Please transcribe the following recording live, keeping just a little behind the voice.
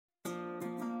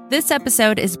This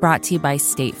episode is brought to you by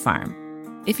State Farm.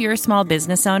 If you're a small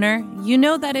business owner, you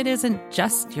know that it isn't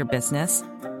just your business,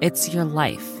 it's your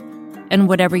life. And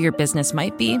whatever your business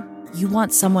might be, you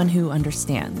want someone who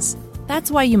understands. That's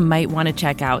why you might want to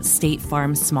check out State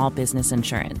Farm Small Business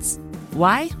Insurance.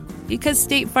 Why? Because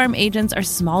State Farm agents are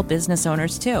small business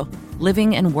owners too,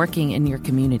 living and working in your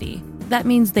community. That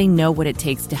means they know what it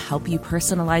takes to help you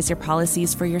personalize your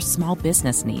policies for your small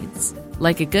business needs.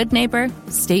 Like a good neighbor,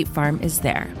 State Farm is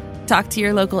there. Talk to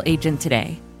your local agent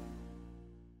today.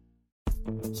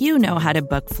 You know how to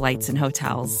book flights and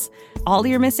hotels. All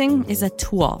you're missing is a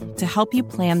tool to help you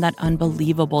plan that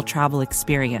unbelievable travel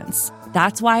experience.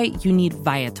 That's why you need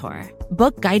Viator.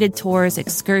 Book guided tours,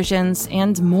 excursions,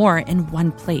 and more in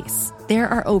one place. There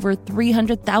are over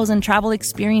 300,000 travel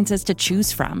experiences to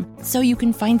choose from, so you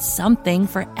can find something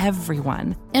for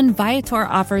everyone. And Viator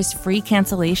offers free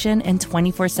cancellation and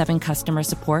 24/7 customer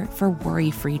support for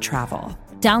worry-free travel.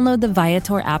 Download the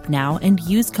Viator app now and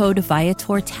use code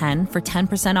Viator10 for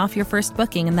 10% off your first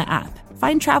booking in the app.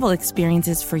 Find travel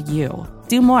experiences for you.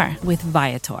 Do more with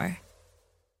Viator.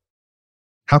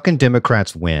 How can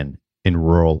Democrats win in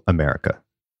rural America?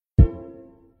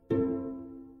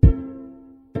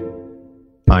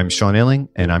 I'm Sean Illing,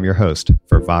 and I'm your host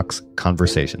for Vox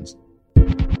Conversations.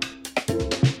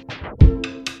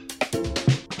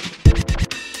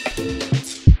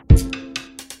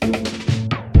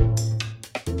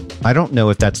 I don't know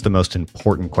if that's the most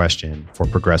important question for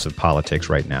progressive politics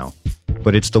right now,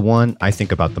 but it's the one I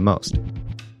think about the most.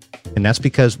 And that's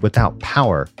because without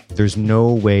power, there's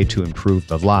no way to improve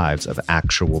the lives of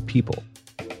actual people.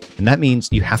 And that means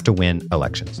you have to win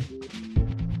elections.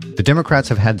 The Democrats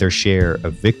have had their share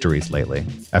of victories lately.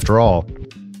 After all,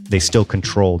 they still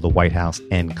control the White House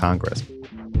and Congress.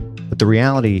 But the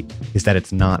reality is that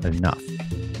it's not enough.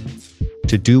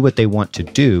 To do what they want to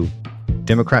do,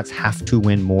 Democrats have to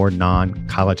win more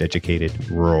non-college educated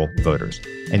rural voters.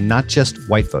 And not just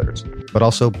white voters, but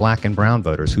also black and brown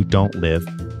voters who don't live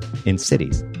in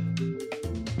cities.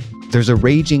 There's a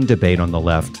raging debate on the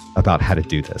left about how to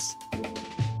do this.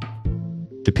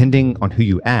 Depending on who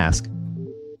you ask,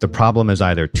 the problem is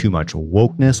either too much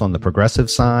wokeness on the progressive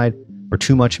side or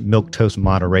too much milquetoast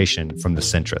moderation from the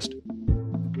centrist.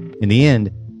 In the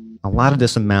end, a lot of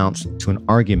this amounts to an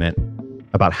argument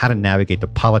about how to navigate the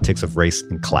politics of race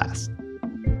and class.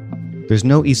 There's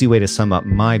no easy way to sum up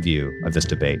my view of this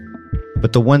debate,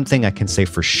 but the one thing I can say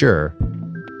for sure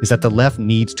is that the left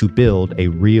needs to build a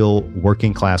real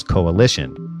working class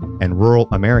coalition, and rural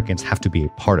Americans have to be a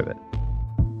part of it.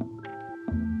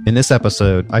 In this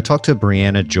episode, I talked to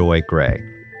Briahna Joy Gray,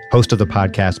 host of the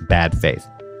podcast Bad Faith,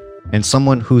 and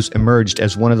someone who's emerged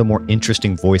as one of the more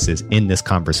interesting voices in this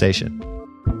conversation.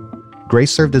 Gray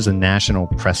served as a national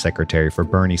press secretary for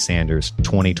Bernie Sanders'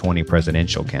 2020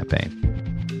 presidential campaign.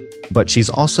 But she's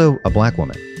also a black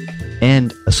woman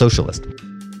and a socialist.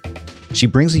 She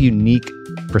brings a unique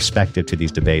perspective to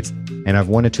these debates, and I've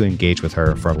wanted to engage with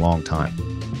her for a long time.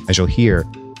 As you'll hear,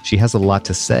 she has a lot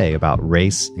to say about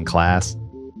race and class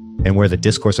and where the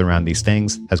discourse around these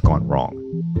things has gone wrong.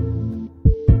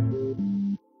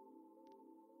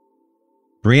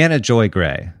 Briahna Joy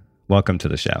Gray, welcome to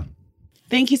the show.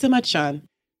 Thank you so much, Sean.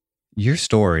 Your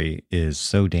story is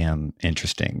so damn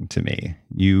interesting to me.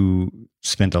 You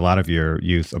spent a lot of your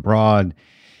youth abroad.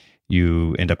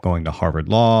 You end up going to Harvard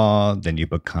Law, then you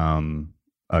become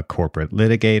a corporate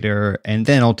litigator, and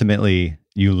then ultimately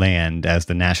you land as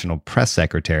the national press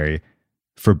secretary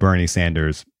for Bernie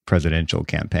Sanders' presidential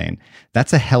campaign.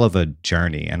 That's a hell of a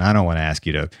journey, and I don't want to ask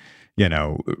you to,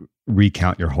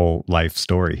 recount your whole life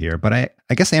story here, but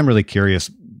I guess I am really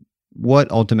curious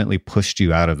what ultimately pushed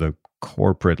you out of the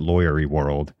corporate lawyery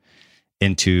world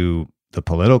into the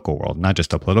political world, not just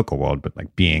the political world, but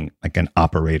like being like an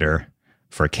operator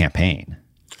for a campaign?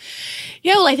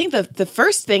 Yeah, well, I think the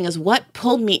first thing is what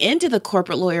pulled me into the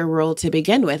corporate lawyer world to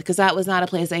begin with, because that was not a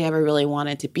place I ever really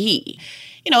wanted to be.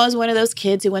 I was one of those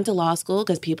kids who went to law school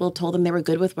because people told them they were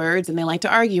good with words and they like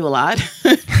to argue a lot.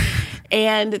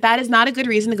 And that is not a good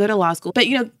reason to go to law school. But,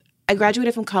 I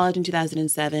graduated from college in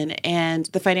 2007, and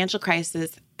the financial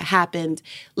crisis happened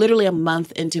literally a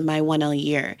month into my 1L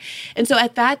year. And so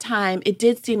at that time, it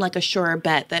did seem like a surer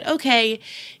bet that, okay,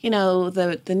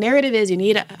 the narrative is you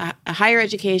need a higher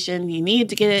education, you need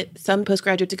to get some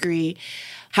postgraduate degree.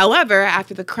 However,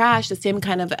 after the crash, the same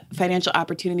kind of financial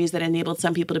opportunities that enabled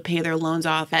some people to pay their loans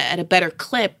off at a better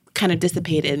clip kind of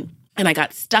dissipated. And I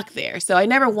got stuck there. So I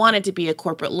never wanted to be a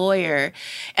corporate lawyer.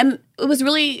 And it was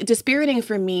really dispiriting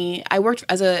for me. I worked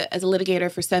as a litigator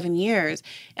for 7 years.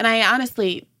 And I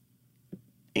honestly,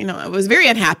 I was very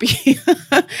unhappy.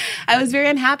 I was very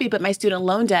unhappy, but my student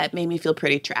loan debt made me feel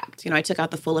pretty trapped. I took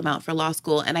out the full amount for law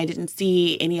school, and I didn't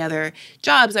see any other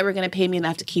jobs that were going to pay me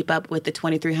enough to keep up with the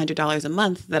 $2,300 a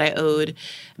month that I owed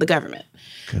the government.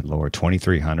 Good Lord,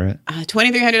 $2,300?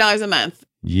 $2,300 a month.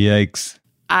 Yikes.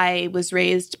 I was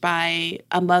raised by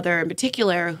a mother in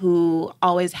particular who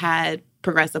always had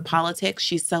progressive politics.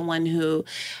 She's someone who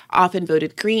often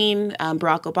voted Green.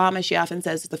 Barack Obama, she often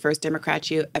says, is the first Democrat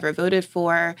she ever voted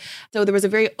for. So there was a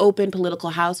very open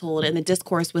political household, and the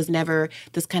discourse was never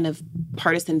this kind of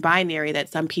partisan binary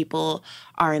that some people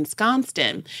are ensconced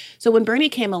in. So when Bernie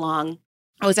came along,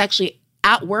 I was actually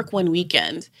at work one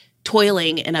weekend,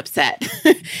 toiling and upset.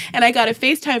 And I got a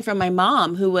FaceTime from my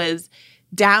mom, who was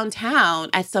downtown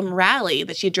at some rally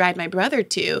that she had dragged my brother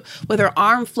to, with her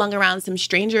arm flung around some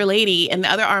stranger lady and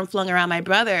the other arm flung around my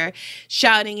brother,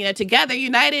 shouting, together,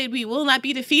 united, we will not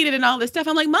be defeated, and all this stuff.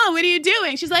 I'm like, Mom, what are you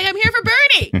doing? She's like, I'm here for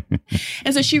Bernie.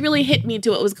 And so she really hit me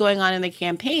to what was going on in the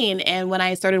campaign. And when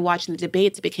I started watching the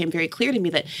debates, it became very clear to me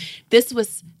that this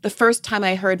was the first time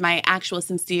I heard my actual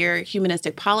sincere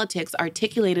humanistic politics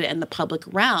articulated in the public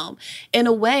realm in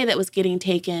a way that was getting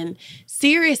taken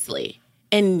seriously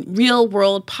in real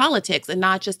world politics, and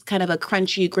not just kind of a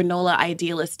crunchy granola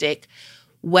idealistic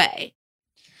way.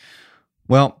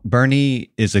 Well, Bernie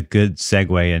is a good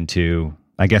segue into,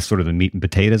 I guess, sort of the meat and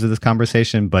potatoes of this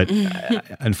conversation. But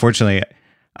unfortunately,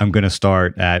 I'm going to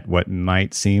start at what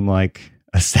might seem like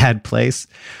a sad place.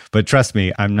 But trust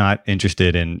me, I'm not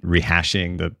interested in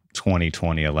rehashing the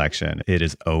 2020 election. It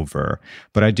is over.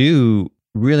 But I do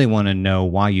really want to know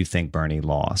why you think Bernie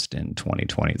lost in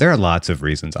 2020. There are lots of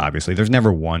reasons, obviously. There's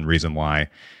never one reason why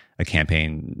a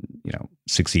campaign,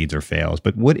 succeeds or fails.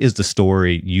 But what is the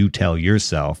story you tell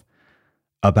yourself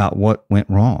about what went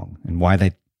wrong and why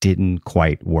that didn't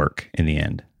quite work in the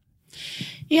end?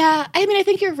 Yeah, I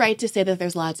think you're right to say that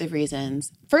there's lots of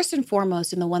reasons. First and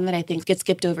foremost, and the one that I think gets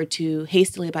skipped over too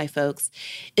hastily by folks,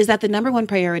 is that the number one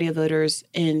priority of voters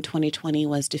in 2020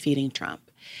 was defeating Trump.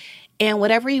 And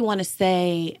whatever you want to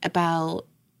say about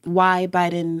why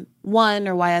Biden won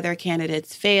or why other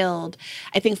candidates failed,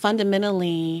 I think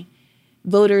fundamentally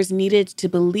voters needed to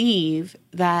believe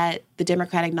that the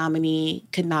Democratic nominee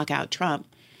could knock out Trump.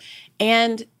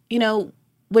 And,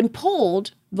 when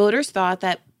polled, voters thought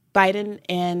that Biden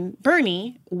and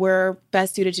Bernie were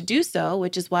best suited to do so,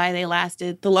 which is why they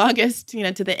lasted the longest,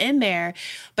 to the end there.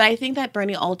 But I think that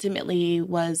Bernie ultimately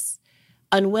was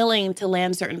unwilling to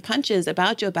land certain punches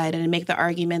about Joe Biden and make the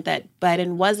argument that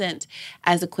Biden wasn't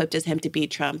as equipped as him to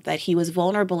beat Trump, that he was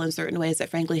vulnerable in certain ways that,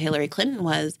 frankly, Hillary Clinton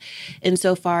was,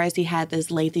 insofar as he had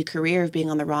this lengthy career of being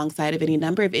on the wrong side of any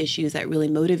number of issues that really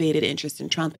motivated interest in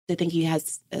Trump. I think he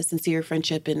has a sincere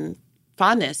friendship and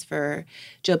fondness for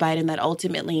Joe Biden that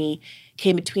ultimately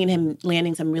came between him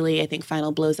landing some really, I think,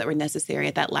 final blows that were necessary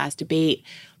at that last debate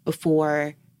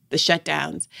before the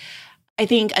shutdowns. I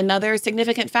think another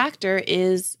significant factor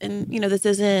is, and this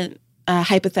isn't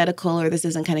hypothetical or this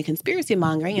isn't kind of conspiracy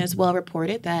mongering, it's well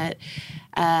reported that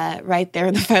right there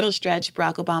in the final stretch,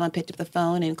 Barack Obama picked up the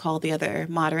phone and called the other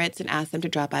moderates and asked them to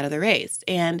drop out of the race.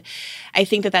 And I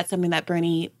think that that's something that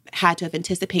Bernie had to have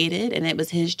anticipated, and it was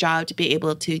his job to be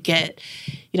able to get,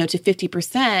 to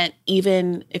 50%,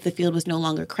 even if the field was no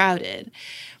longer crowded.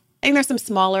 I think there's some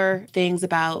smaller things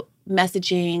about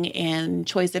messaging and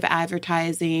choice of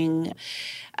advertising,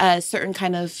 a certain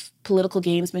kind of political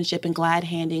gamesmanship and glad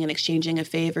handing and exchanging of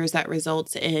favors that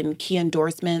results in key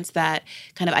endorsements that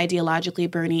kind of ideologically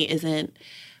Bernie isn't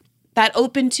that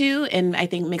open to, and I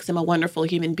think makes him a wonderful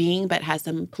human being, but has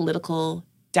some political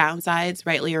downsides,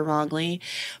 rightly or wrongly.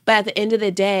 But at the end of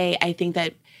the day, I think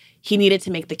that he needed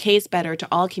to make the case better to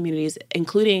all communities,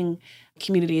 including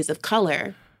communities of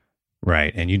color.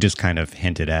 Right. And you just kind of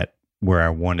hinted at where I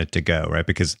wanted to go, right?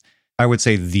 Because I would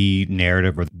say the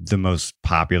narrative, or the most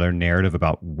popular narrative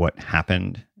about what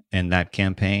happened in that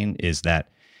campaign, is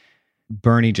that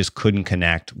Bernie just couldn't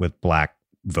connect with Black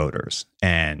voters.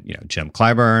 And, Jim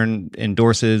Clyburn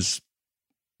endorses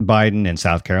Biden in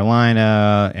South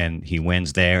Carolina, and he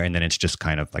wins there. And then it's just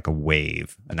kind of like a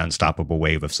wave, an unstoppable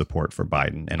wave of support for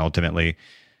Biden. And ultimately,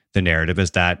 the narrative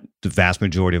is that the vast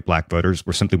majority of Black voters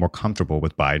were simply more comfortable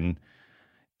with Biden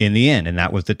in the end, and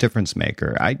that was the difference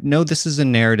maker. I know this is a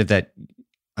narrative that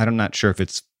I'm not sure if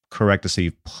it's correct to say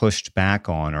you've pushed back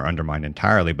on or undermined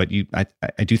entirely, but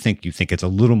I do think you think it's a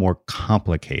little more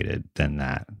complicated than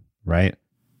that, right?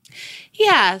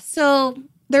 Yeah, so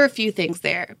there are a few things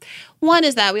there. One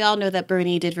is that we all know that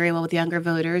Bernie did very well with younger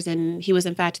voters, and he was,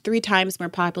 in fact, 3 times more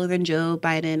popular than Joe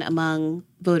Biden among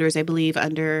voters, I believe,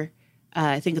 under,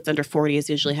 I think it's under 40 is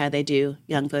usually how they do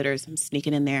young voters. I'm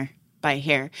sneaking in there by a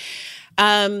hair.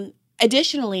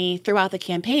 Additionally, throughout the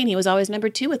campaign, he was always number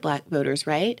 2 with Black voters,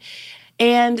 right?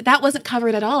 And that wasn't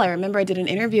covered at all. I remember I did an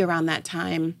interview around that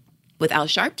time with Al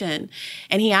Sharpton,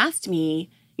 and he asked me,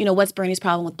 what's Bernie's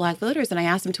problem with Black voters? And I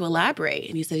asked him to elaborate.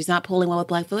 And he said, he's not polling well with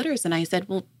Black voters. And I said,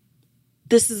 well,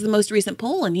 this is the most recent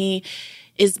poll, and he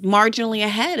is marginally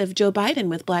ahead of Joe Biden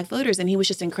with Black voters, and he was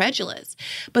just incredulous.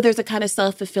 But there's a kind of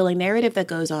self-fulfilling narrative that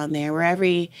goes on there, where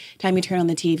every time you turn on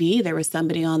the TV, there was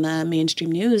somebody on the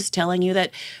mainstream news telling you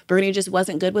that Bernie just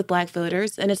wasn't good with Black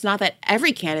voters. And it's not that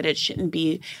every candidate shouldn't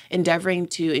be endeavoring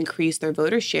to increase their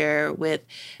voter share with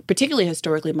particularly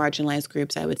historically marginalized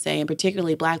groups, I would say, and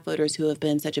particularly Black voters who have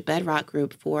been such a bedrock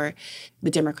group for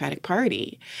the Democratic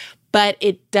Party. But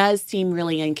it does seem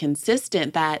really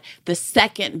inconsistent that the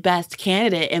second best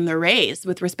candidate in the race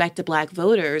with respect to Black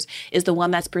voters is the one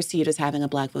that's perceived as having a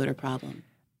Black voter problem.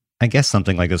 I guess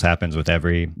something like this happens with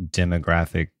every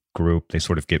demographic group. They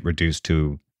sort of get reduced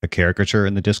to a caricature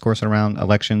in the discourse around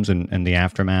elections and the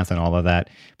aftermath and all of that.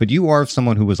 But you are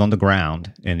someone who was on the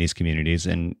ground in these communities,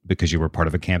 and because you were part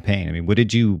of a campaign. I mean, what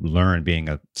did you learn being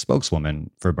a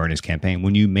spokeswoman for Bernie's campaign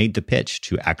when you made the pitch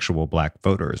to actual Black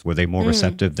voters? Were they more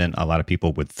receptive than a lot of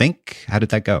people would think? How did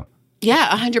that go? Yeah,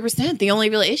 100%. The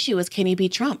only real issue was, can he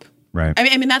beat Trump? Right.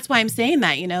 I mean, that's why I'm saying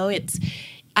that,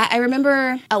 I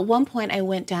remember at one point I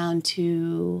went down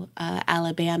to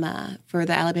Alabama for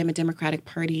the Alabama Democratic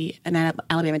Party, an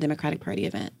Alabama Democratic Party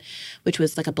event, which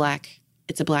was like a Black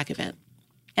event.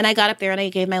 And I got up there and I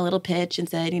gave my little pitch and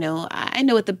said, I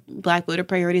know what the Black voter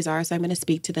priorities are, so I'm going to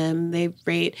speak to them. They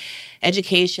rate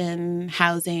education,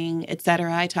 housing, et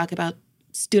cetera. I talk about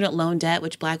student loan debt,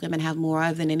 which Black women have more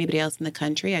of than anybody else in the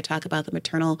country. I talk about the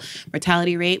maternal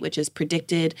mortality rate, which is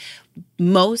predicted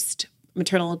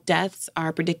maternal deaths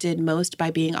are predicted most by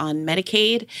being on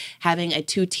Medicaid, having a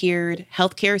 2-tiered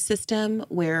healthcare system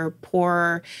where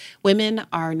poor women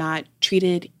are not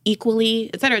treated equally,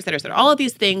 et cetera, et cetera, et cetera. All of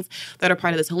these things that are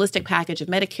part of this holistic package of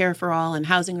Medicare for all and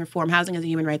housing reform. Housing is a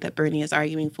human right that Bernie is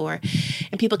arguing for.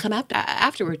 And people come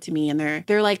afterward to me, and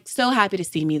they're like so happy to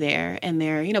see me there. And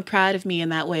they're, proud of me in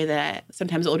that way that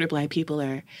sometimes older Black people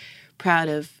are proud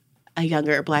of a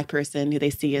younger Black person who they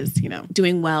see as,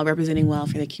 doing well, representing well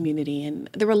for the community. And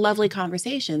there were lovely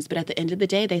conversations, but at the end of the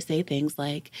day, they say things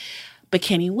like, but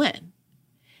can he win?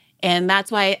 And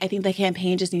that's why I think the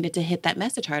campaign just needed to hit that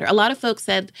message harder. A lot of folks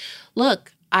said,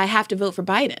 look, I have to vote for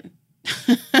Biden.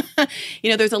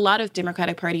 There's a lot of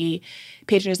Democratic Party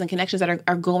patronage and connections that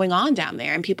are going on down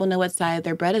there, and people know what side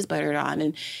their bread is buttered on.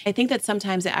 And I think that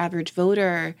sometimes the average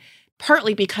voter,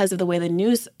 partly because of the way the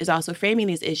news is also framing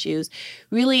these issues,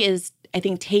 really is, I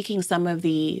think, taking some of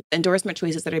the endorsement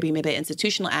choices that are being made by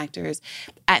institutional actors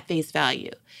at face value.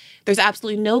 There's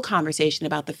absolutely no conversation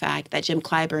about the fact that Jim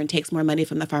Clyburn takes more money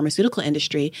from the pharmaceutical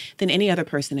industry than any other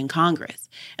person in Congress,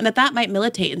 and that might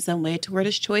militate in some way toward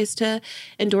his choice to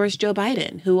endorse Joe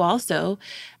Biden, who also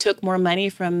took more money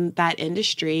from that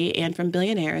industry and from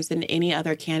billionaires than any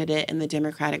other candidate in the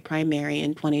Democratic primary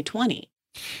in 2020.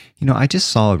 I just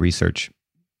saw a research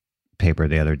paper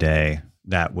the other day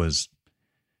that was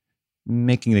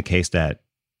making the case that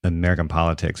American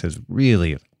politics has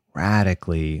really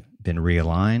radically been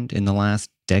realigned in the last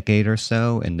decade or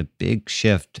so. And the big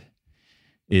shift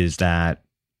is that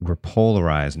we're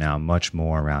polarized now much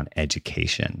more around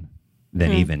education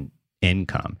than even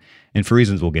income. And for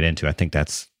reasons we'll get into, I think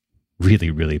that's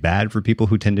really, really bad for people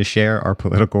who tend to share our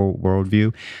political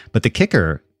worldview. But the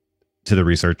kicker to the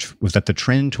research was that the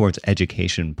trend towards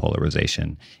education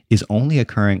polarization is only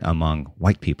occurring among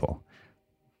white people.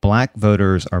 Black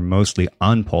voters are mostly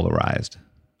unpolarized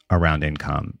around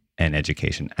income and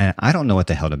education. And I don't know what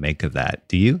the hell to make of that.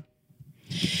 Do you?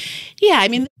 Yeah, I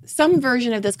mean, some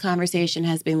version of this conversation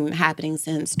has been happening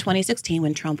since 2016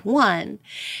 when Trump won.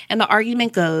 And the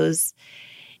argument goes,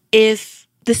 if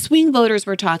the swing voters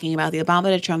we're talking about, the Obama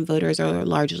to Trump voters, are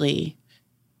largely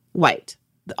white,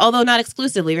 although not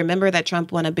exclusively. Remember that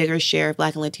Trump won a bigger share of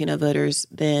Black and Latino voters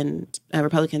than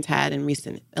Republicans had in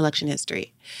recent election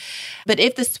history. But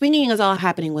if the swinging is all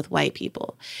happening with white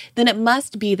people, then it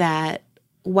must be that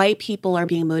white people are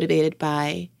being motivated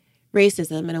by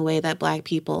racism in a way that Black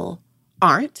people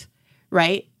aren't,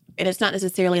 right? And it's not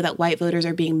necessarily that white voters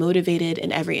are being motivated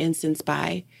in every instance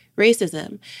by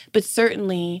racism, but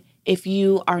certainly if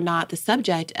you are not the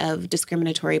subject of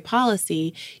discriminatory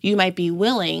policy, you might be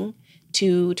willing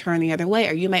to turn the other way,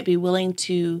 or you might be willing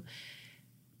to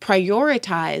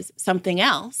prioritize something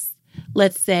else.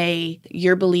 Let's say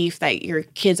your belief that your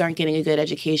kids aren't getting a good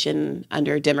education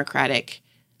under Democratic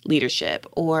leadership,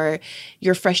 or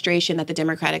your frustration that the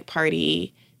Democratic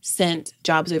Party sent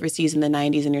jobs overseas in the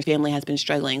 90s and your family has been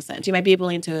struggling since. You might be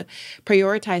willing to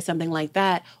prioritize something like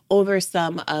that over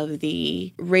some of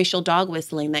the racial dog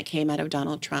whistling that came out of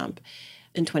Donald Trump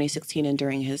in 2016 and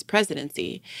during his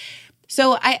presidency.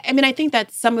 So, I think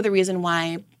that's some of the reason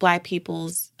why Black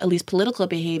people's, at least political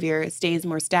behavior, stays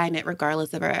more stagnant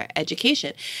regardless of our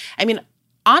education. I mean,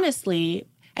 honestly,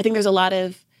 I think there's a lot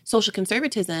of social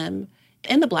conservatism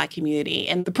in the Black community.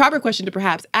 And the proper question to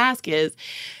perhaps ask is,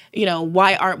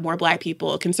 why aren't more Black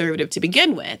people conservative to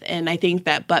begin with? And I think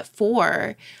that but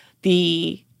for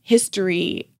the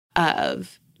history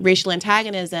of racial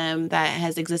antagonism that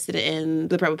has existed in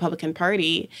the Republican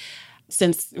Party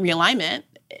since realignment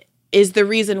is the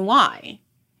reason why.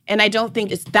 And I don't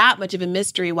think it's that much of a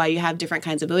mystery why you have different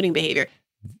kinds of voting behavior.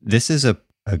 This is a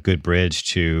good bridge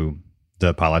to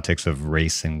the politics of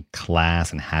race and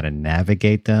class and how to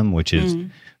navigate them, which is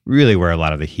really where a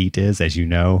lot of the heat is, as you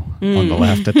know, on the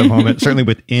left at the moment, certainly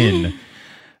within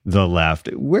the left.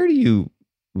 Where do you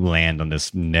land on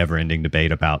this never-ending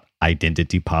debate about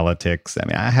identity politics? I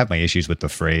mean, I have my issues with the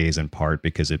phrase in part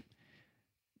because it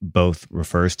both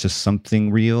refers to something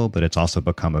real, but it's also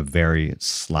become a very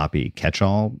sloppy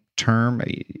catch-all term.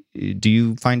 Do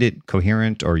you find it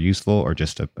coherent or useful or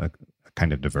just a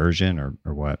kind of diversion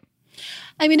or what?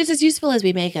 I mean, it's as useful as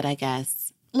we make it, I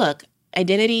guess. Look,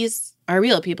 identities are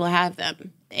real. People have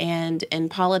them. And in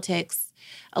politics,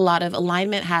 a lot of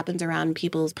alignment happens around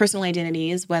people's personal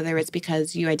identities, whether it's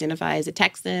because you identify as a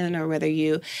Texan or whether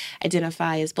you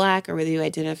identify as Black or whether you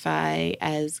identify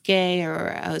as gay or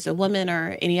as a woman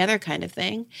or any other kind of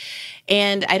thing.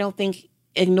 And I don't think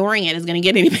ignoring it is going to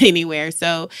get anybody anywhere.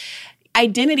 So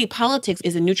identity politics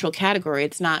is a neutral category.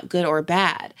 It's not good or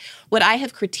bad. What I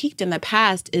have critiqued in the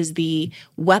past is the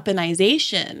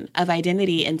weaponization of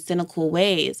identity in cynical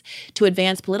ways to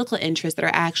advance political interests that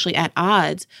are actually at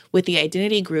odds with the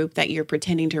identity group that you're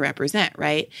pretending to represent,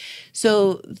 right?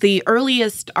 So the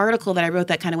earliest article that I wrote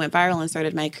that kind of went viral and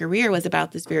started my career was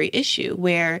about this very issue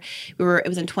where it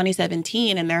was in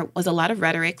 2017 and there was a lot of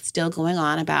rhetoric still going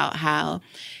on about how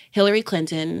Hillary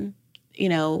Clinton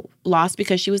lost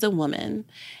because she was a woman,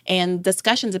 and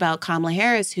discussions about Kamala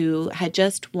Harris, who had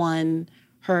just won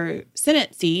her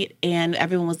Senate seat and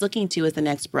everyone was looking to as the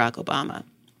next Barack Obama.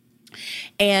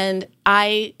 And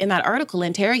I, in that article,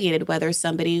 interrogated whether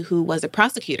somebody who was a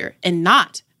prosecutor, and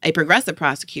not a progressive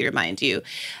prosecutor, mind you,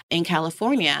 in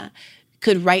California,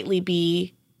 could rightly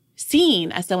be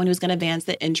seen as someone who's going to advance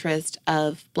the interest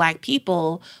of Black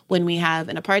people when we have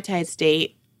an apartheid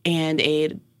state and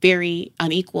a very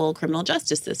unequal criminal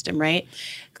justice system, right?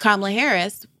 Kamala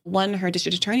Harris won her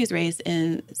district attorney's race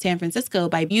in San Francisco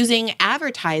by using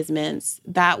advertisements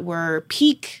that were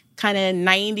peak kind of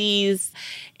 90s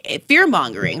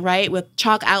fear-mongering, right? With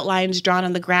chalk outlines drawn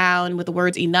on the ground, with the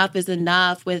words "enough is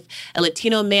enough," with a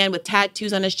Latino man with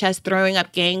tattoos on his chest throwing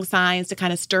up gang signs to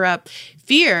kind of stir up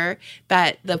fear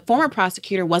that the former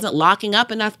prosecutor wasn't locking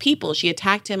up enough people. She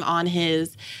attacked him on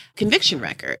his conviction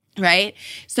record, right?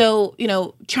 So,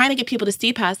 trying to get people to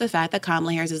see past the fact that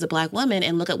Kamala Harris is a Black woman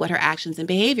and look at what her actions and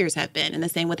behaviors have been. And the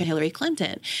same with Hillary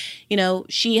Clinton.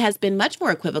 She has been much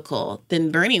more equivocal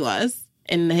than Bernie was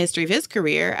in the history of his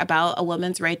career about a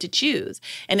woman's right to choose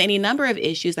and any number of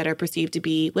issues that are perceived to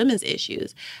be women's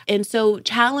issues. And so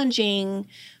challenging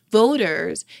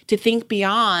voters to think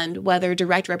beyond whether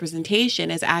direct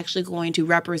representation is actually going to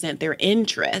represent their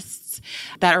interests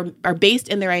that are based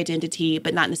in their identity,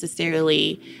 but not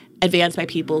necessarily advanced by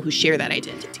people who share that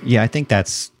identity. Yeah, I think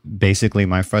that's basically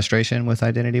my frustration with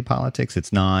identity politics.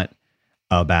 It's not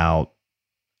about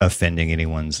offending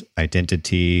anyone's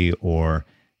identity or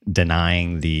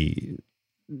denying the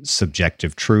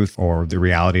subjective truth or the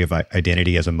reality of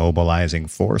identity as a mobilizing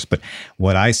force. But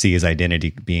what I see is identity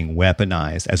being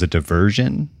weaponized as a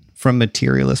diversion from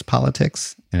materialist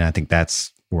politics. And I think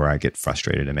that's where I get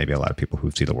frustrated. And maybe a lot of people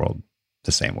who see the world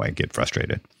the same way get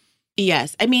frustrated.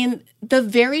 Yes. I mean, the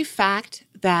very fact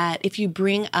that if you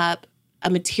bring up a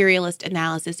materialist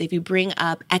analysis, if you bring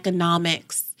up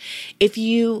economics, if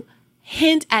you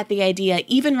hint at the idea,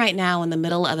 even right now in the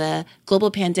middle of a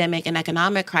global pandemic and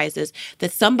economic crisis,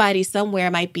 that somebody somewhere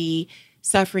might be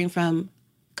suffering from,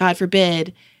 God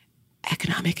forbid,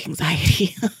 economic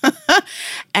anxiety,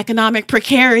 economic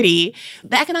precarity.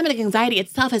 The economic anxiety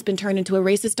itself has been turned into a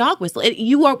racist dog whistle.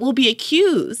 Will be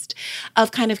accused of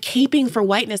kind of caping for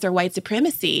whiteness or white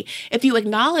supremacy if you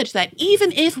acknowledge that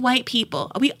even if white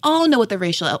people, we all know what the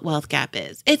racial wealth gap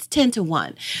is. It's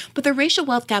 10-1. But the racial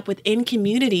wealth gap within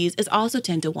communities is also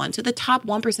 10-1. So the top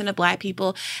 1% of Black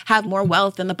people have more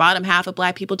wealth than the bottom half of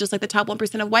Black people, just like the top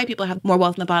 1% of white people have more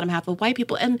wealth than the bottom half of white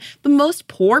people. And the most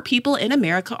poor people in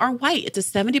America are white white. It's a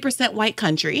 70% white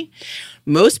country.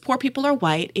 Most poor people are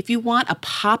white. If you want a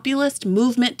populist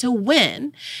movement to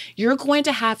win, you're going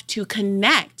to have to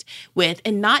connect with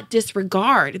and not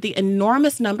disregard the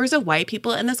enormous numbers of white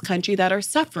people in this country that are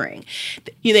suffering.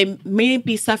 They may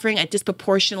be suffering at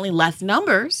disproportionately less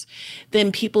numbers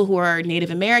than people who are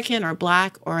Native American or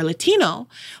Black or Latino,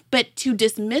 but to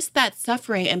dismiss that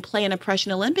suffering and play an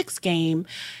oppression Olympics game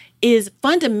is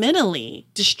fundamentally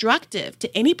destructive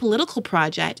to any political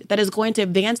project that is going to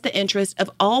advance the interests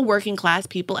of all working class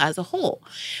people as a whole.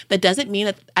 That doesn't mean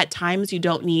that at times you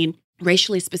don't need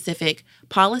racially specific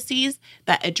policies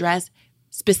that address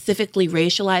specifically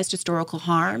racialized historical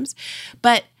harms,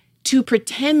 but to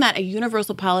pretend that a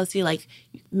universal policy like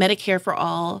Medicare for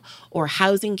all or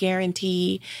housing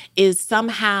guarantee is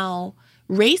somehow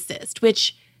racist,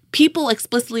 which people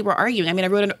explicitly were arguing. I mean, I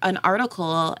wrote an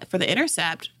article for The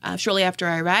Intercept shortly after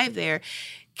I arrived there,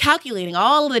 calculating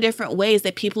all of the different ways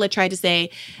that people had tried to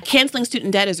say canceling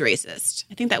student debt is racist.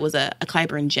 I think that was a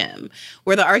Clyburn gem,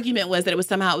 where the argument was that it was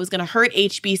going to hurt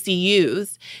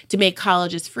HBCUs to make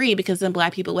colleges free because then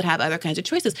Black people would have other kinds of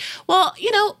choices. Well,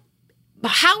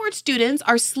 Howard students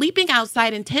are sleeping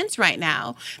outside in tents right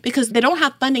now because they don't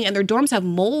have funding and their dorms have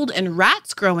mold and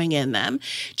rats growing in them.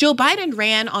 Joe Biden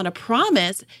ran on a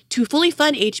promise to fully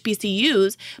fund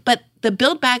HBCUs, but the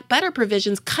Build Back Better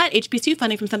provisions cut HBCU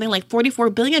funding from something like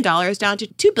 $44 billion down to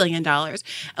 $2 billion.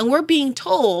 And we're being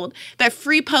told that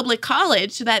free public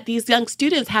college so that these young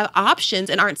students have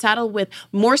options and aren't saddled with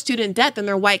more student debt than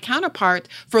their white counterparts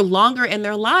for longer in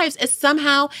their lives is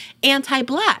somehow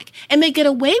anti-Black. And they get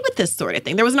away with this sort of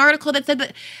thing. There was an article that said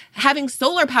that having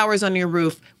solar powers on your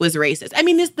roof was racist. I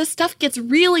mean, this stuff gets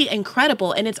really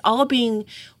incredible, and it's all being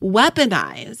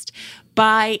weaponized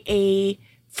by a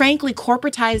frankly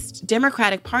corporatized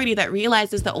Democratic Party that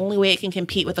realizes the only way it can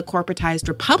compete with a corporatized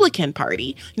Republican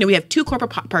Party. We have two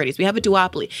corporate parties. We have a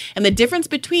duopoly. And the difference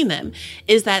between them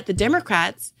is that the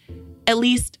Democrats, at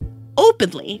least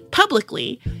openly,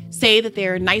 publicly, say that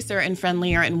they're nicer and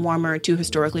friendlier and warmer to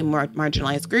historically more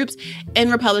marginalized groups,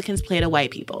 and Republicans play to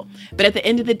white people. But at the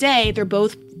end of the day, they're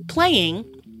both playing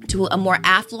to a more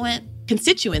affluent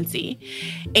constituency,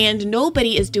 and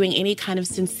nobody is doing any kind of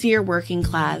sincere working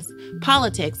class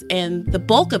politics, and the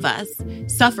bulk of us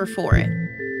suffer for it.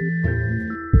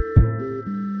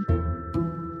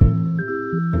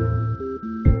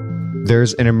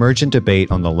 There's an emergent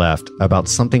debate on the left about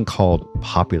something called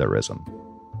popularism,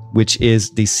 which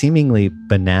is the seemingly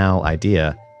banal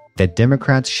idea that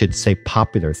Democrats should say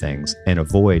popular things and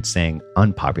avoid saying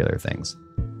unpopular things.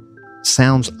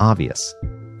 Sounds obvious,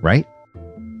 right?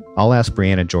 I'll ask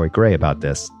Briahna Joy Gray about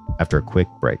this after a quick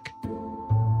break.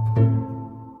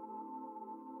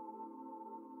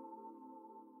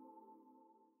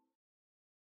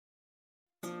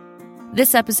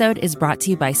 This episode is brought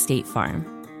to you by State Farm.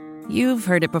 You've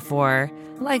heard it before.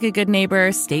 Like a good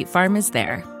neighbor, State Farm is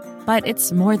there. But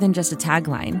it's more than just a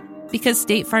tagline, because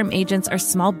State Farm agents are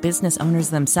small business owners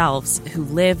themselves who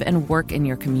live and work in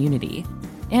your community.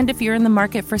 And if you're in the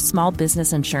market for small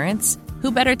business insurance,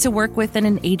 who better to work with than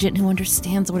an agent who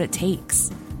understands what it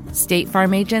takes? State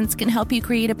Farm agents can help you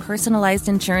create a personalized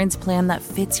insurance plan that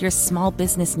fits your small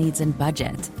business needs and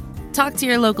budget. Talk to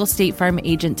your local State Farm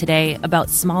agent today about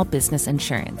small business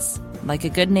insurance. Like a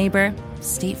good neighbor,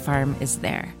 State Farm is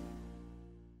there.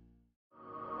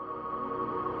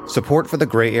 Support for the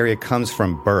Gray Area comes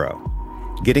from Burrow.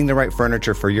 Getting the right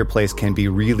furniture for your place can be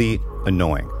really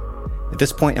annoying. At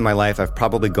this point in my life, I've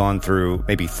probably gone through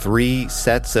maybe 3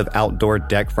 sets of outdoor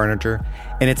deck furniture,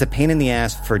 and it's a pain in the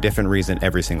ass for a different reason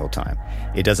every single time.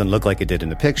 It doesn't look like it did in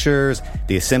the pictures,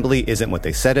 the assembly isn't what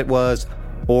they said it was,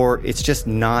 or it's just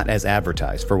not as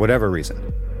advertised for whatever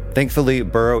reason. Thankfully,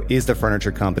 Burrow is the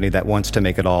furniture company that wants to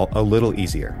make it all a little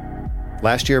easier.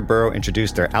 Last year, Burrow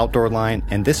introduced their outdoor line,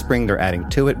 and this spring they're adding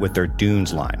to it with their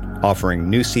Dunes line, offering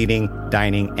new seating,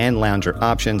 dining, and lounger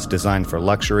options designed for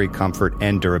luxury, comfort,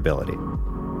 and durability.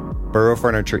 Burrow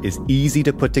furniture is easy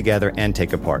to put together and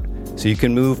take apart, so you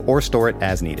can move or store it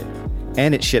as needed.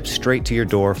 And it ships straight to your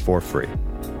door for free.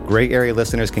 Gray Area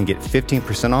listeners can get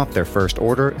 15% off their first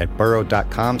order at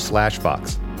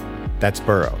burrow.com/Vox. That's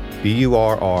Burrow,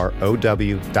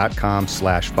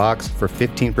 BURROW.com/Vox for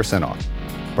 15% off.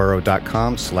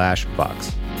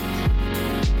 burrow.com/Vox.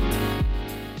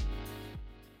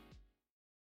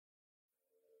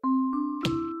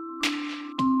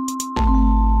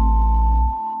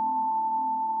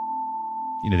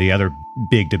 The other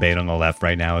big debate on the left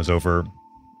right now is over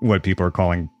what people are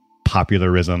calling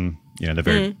popularism. The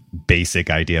very basic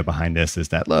idea behind this is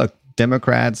that, look,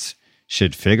 Democrats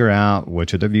should figure out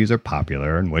which of their views are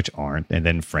popular and which aren't, and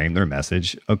then frame their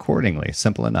message accordingly.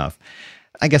 Simple enough.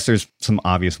 I guess there's some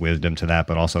obvious wisdom to that,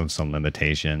 but also some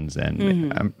limitations.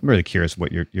 And I'm really curious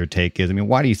what your take is. I mean,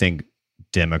 why do you think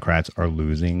Democrats are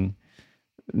losing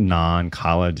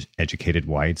non-college educated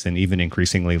whites and even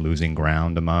increasingly losing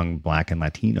ground among Black and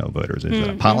Latino voters? Is it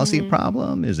a policy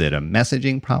problem? Is it a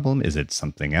messaging problem? Is it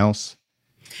something else?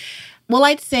 Well,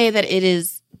 I'd say that it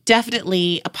is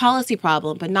definitely a policy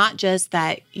problem, but not just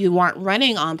that you aren't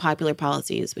running on popular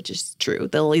policies, which is true.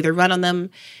 They'll either run on them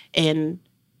and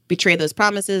betray those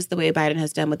promises the way Biden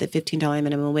has done with the $15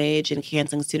 minimum wage and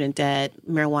canceling student debt,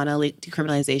 marijuana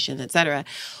decriminalization, et cetera,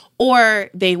 or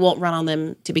they won't run on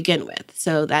them to begin with.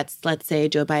 So that's, let's say,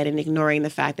 Joe Biden ignoring the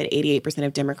fact that 88%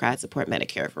 of Democrats support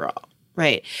Medicare for all,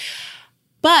 right?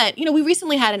 But, we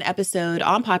recently had an episode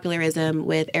on popularism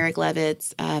with Eric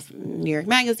Levitz from New York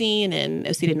Magazine and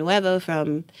Osita Nuevo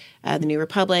from the New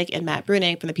Republic and Matt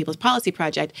Bruenig from the People's Policy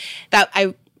Project that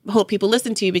I hope people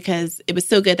listen to because it was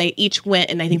so good. They each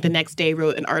went and I think the next day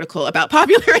wrote an article about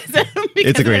popularism.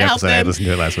 It's a great episode. I listened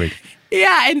to it last week.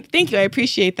 Yeah, and thank you. I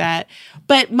appreciate that.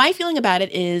 But my feeling about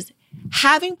it is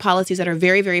having policies that are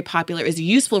very, very popular is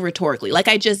useful rhetorically, like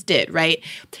I just did, right?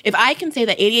 If I can say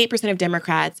that 88% of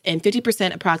Democrats and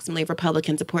 50% approximately of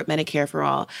Republicans support Medicare for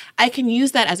all, I can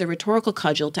use that as a rhetorical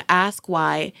cudgel to ask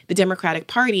why the Democratic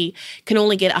Party can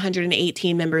only get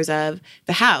 118 members of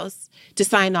the House to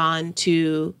sign on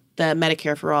to the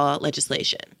Medicare for all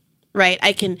legislation. Right?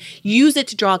 I can use it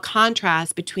to draw a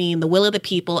contrast between the will of the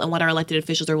people and what our elected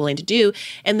officials are willing to do,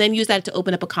 and then use that to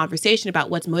open up a conversation about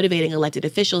what's motivating elected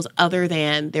officials other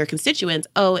than their constituents.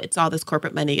 Oh, it's all this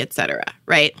corporate money, et cetera.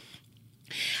 Right?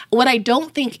 What I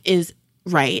don't think is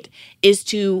right is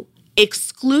to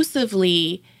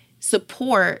exclusively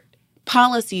support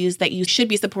policies that you should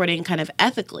be supporting kind of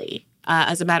ethically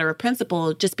as a matter of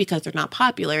principle just because they're not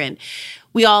popular. And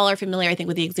we all are familiar, I think,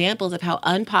 with the examples of how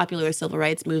unpopular the civil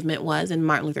rights movement was and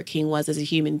Martin Luther King was as a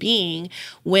human being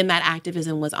when that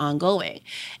activism was ongoing.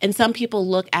 And some people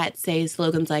look at, say,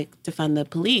 slogans like defund the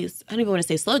police. I don't even want to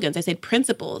say slogans. I say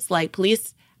principles like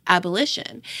police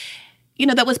abolition.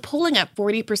 That was polling at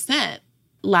 40%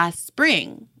 last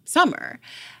summer,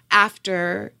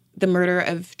 after the murder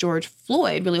of George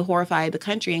Floyd really horrified the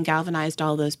country and galvanized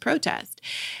all those protests.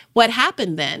 What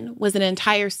happened then was an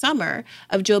entire summer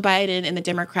of Joe Biden and the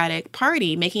Democratic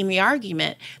Party making the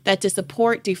argument that to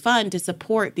support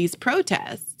these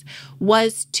protests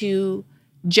was to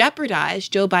jeopardize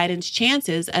Joe Biden's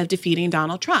chances of defeating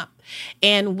Donald Trump.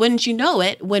 And wouldn't you know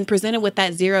it, when presented with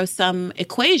that zero-sum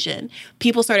equation,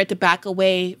 people started to back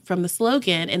away from the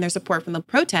slogan and their support from the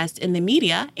protest in the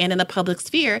media and in the public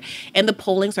sphere, and the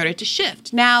polling started to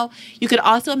shift. Now, you could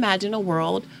also imagine a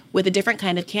world with a different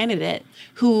kind of candidate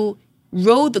who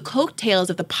rode the coattails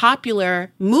of the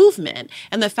popular movement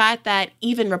and the fact that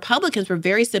even Republicans were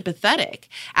very sympathetic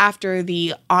after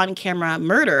the on-camera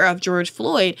murder of George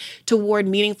Floyd toward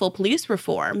meaningful police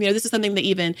reform. This is something that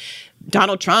even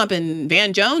Donald Trump and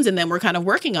Van Jones and them were kind of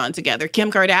working on together. Kim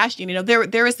Kardashian,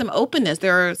 there is some openness.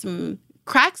 There are some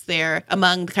cracks there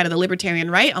among kind of the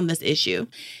libertarian right on this issue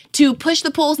to push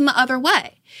the polls in the other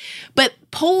way. But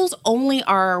polls only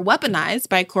are weaponized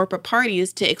by corporate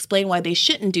parties to explain why they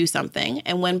shouldn't do something.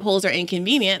 And when polls are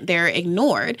inconvenient, they're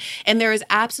ignored. And there is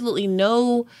absolutely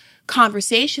no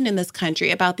conversation in this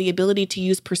country about the ability to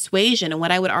use persuasion and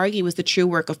what I would argue is the true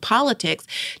work of politics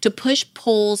to push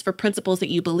polls for principles that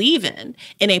you believe in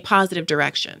a positive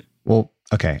direction. Well,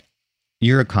 okay.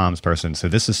 You're a comms person, so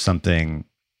this is something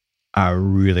I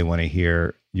really want to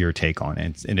hear your take on.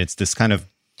 And it's this kind of,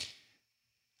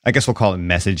 I guess we'll call it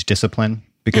message discipline,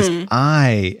 because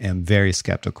I am very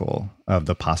skeptical of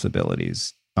the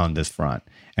possibilities on this front.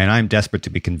 And I'm desperate to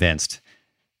be convinced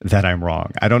that I'm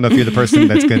wrong. I don't know if you're the person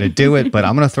that's going to do it, but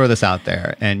I'm going to throw this out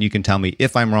there and you can tell me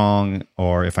if I'm wrong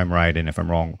or if I'm right, and if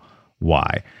I'm wrong,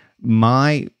 why.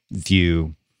 My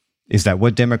view is that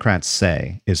what Democrats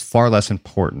say is far less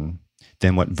important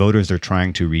than what voters they're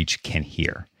trying to reach can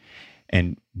hear.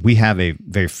 And we have a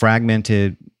very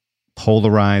fragmented,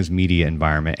 polarized media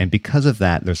environment. And because of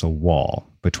that, there's a wall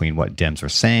between what Dems are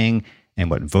saying and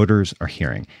what voters are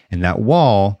hearing. And that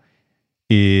wall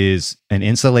is an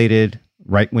insulated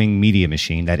right-wing media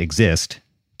machine that exists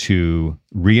to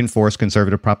reinforce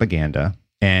conservative propaganda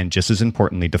and, just as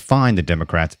importantly, define the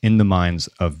Democrats in the minds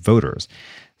of voters.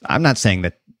 I'm not saying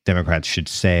that Democrats should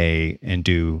say and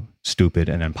do stupid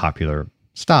and unpopular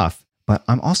stuff, but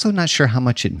I'm also not sure how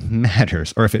much it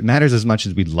matters, or if it matters as much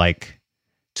as we'd like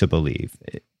to believe.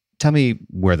 Tell me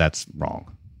where that's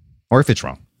wrong, or if it's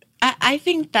wrong. I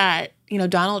think that,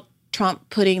 Donald Trump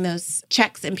putting those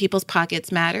checks in people's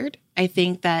pockets mattered. I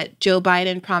think that Joe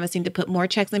Biden promising to put more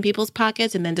checks in people's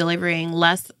pockets and then delivering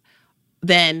less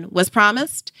than was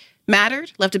promised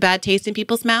mattered, left a bad taste in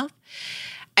people's mouth.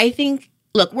 I think,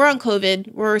 look, we're on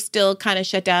COVID. We're still kind of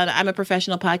shut down. I'm a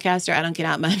professional podcaster. I don't get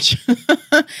out much.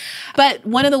 But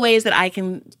one of the ways that I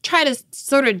can try to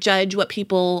sort of judge what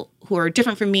people who are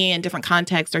different from me in different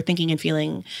contexts are thinking and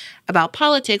feeling about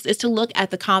politics is to look at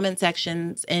the comment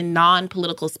sections in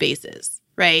non-political spaces,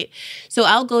 right? So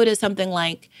I'll go to something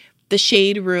like the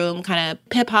Shade Room, kind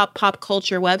of hip-hop, pop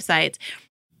culture websites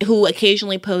who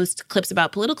occasionally post clips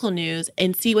about political news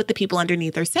and see what the people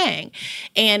underneath are saying.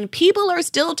 And people are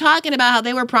still talking about how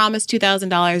they were promised $2,000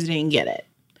 and didn't get it.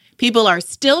 People are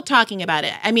still talking about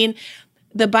it. I mean,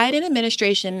 the Biden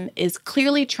administration is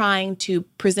clearly trying to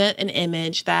present an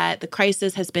image that the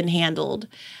crisis has been handled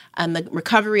and the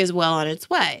recovery is well on its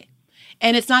way.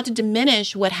 And it's not to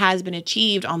diminish what has been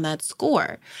achieved on that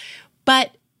score,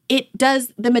 but it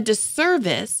does them a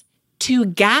disservice to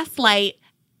gaslight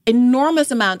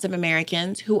enormous amounts of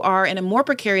Americans who are in a more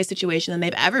precarious situation than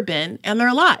they've ever been in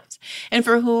their lives, and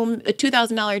for whom a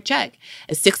 $2,000 check,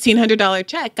 a $1,600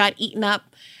 check got eaten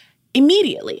up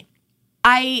immediately.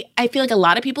 I feel like a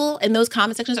lot of people in those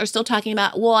comment sections are still talking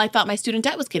about, well, I thought my student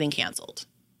debt was getting canceled.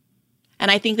 And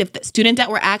I think that if the student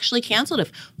debt were actually canceled,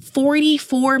 if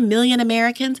 44 million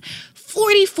Americans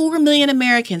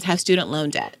have student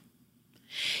loan debt.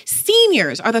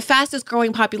 Seniors are the fastest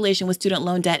growing population with student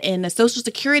loan debt, and the Social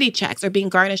Security checks are being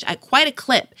garnished at quite a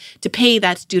clip to pay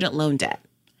that student loan debt.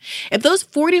 If those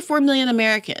 44 million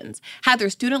Americans had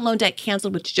their student loan debt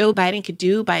canceled, which Joe Biden could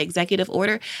do by executive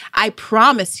order, I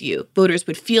promise you voters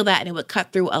would feel that and it would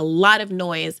cut through a lot of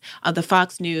noise of the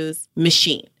Fox News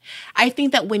machine. I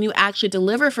think that when you actually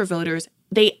deliver for voters,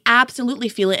 they absolutely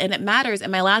feel it and it matters.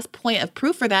 And my last point of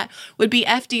proof for that would be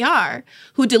FDR,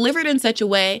 who delivered in such a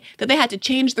way that they had to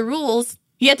change the rules.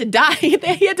 He had to die. He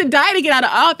had to die to get out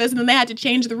of office, and then they had to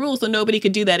change the rules so nobody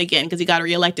could do that again because he got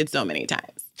reelected so many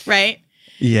times, right?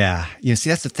 Yeah. See,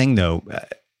 that's the thing, though.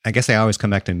 I guess I always come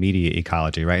back to media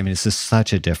ecology, right? I mean, it's just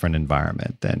such a different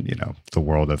environment than, the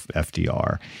world of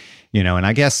FDR, and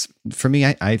I guess for me,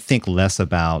 I think less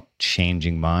about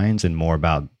changing minds and more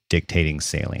about dictating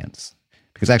salience.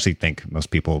 Because I actually think most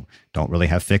people don't really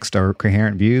have fixed or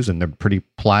coherent views, and they're pretty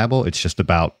pliable. It's just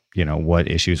about, what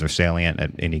issues are salient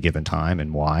at any given time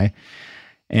and why.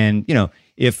 And,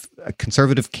 if a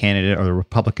conservative candidate or the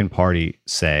Republican Party,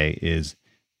 say, is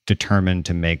determined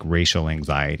to make racial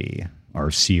anxiety or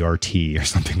CRT or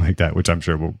something like that, which I'm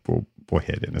sure we'll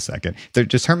hit in a second. They're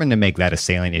determined to make that a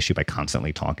salient issue by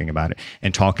constantly talking about it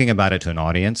and talking about it to an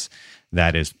audience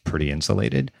that is pretty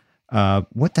insulated.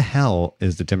 What the hell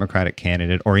is the Democratic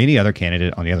candidate or any other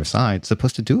candidate on the other side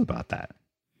supposed to do about that?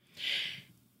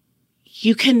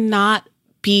 You cannot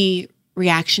be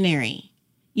reactionary.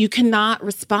 You cannot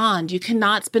respond. You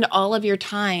cannot spend all of your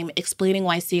time explaining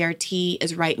why CRT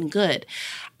is right and good.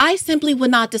 I simply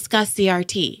would not discuss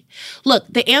CRT. Look,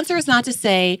 the answer is not to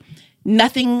say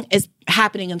nothing is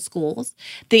happening in schools.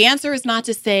 The answer is not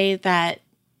to say that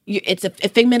it's a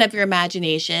figment of your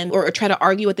imagination or try to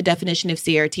argue what the definition of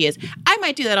CRT is. I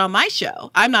might do that on my show.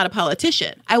 I'm not a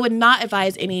politician. I would not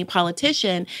advise any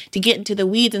politician to get into the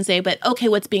weeds and say, but okay,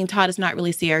 what's being taught is not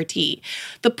really CRT.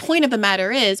 The point of the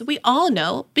matter is we all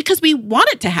know, because we want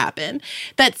it to happen,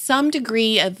 that some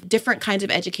degree of different kinds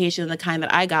of education than the kind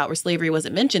that I got where slavery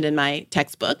wasn't mentioned in my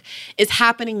textbook is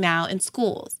happening now in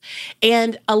schools.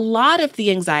 And a lot of the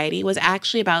anxiety was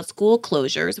actually about school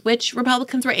closures, which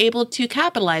Republicans were able to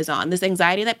capitalize on. This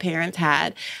anxiety that parents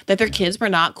had that their kids were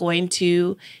not going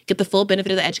to get the full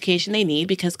benefit of the education they need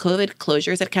because COVID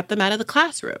closures had kept them out of the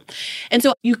classroom. And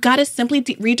so you got to simply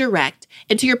redirect.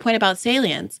 And to your point about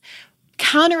salience,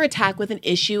 counterattack with an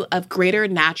issue of greater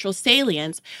natural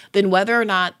salience than whether or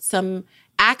not some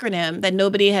acronym that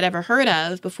nobody had ever heard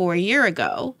of before a year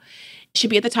ago should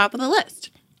be at the top of the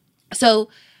list. So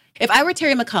if I were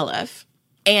Terry McAuliffe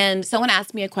and someone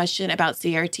asked me a question about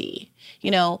CRT,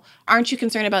 aren't you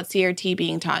concerned about CRT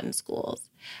being taught in schools?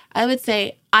 I would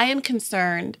say I am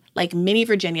concerned, like many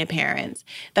Virginia parents,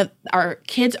 that our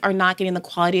kids are not getting the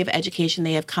quality of education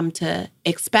they have come to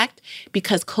expect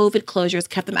because COVID closures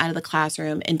kept them out of the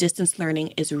classroom and distance learning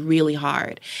is really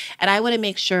hard. And I want to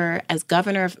make sure, as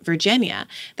governor of Virginia,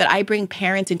 that I bring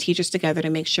parents and teachers together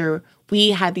to make sure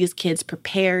we have these kids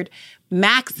prepared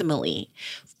maximally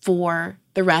for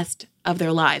the rest of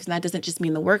their lives. And that doesn't just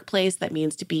mean the workplace. That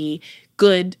means to be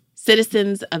good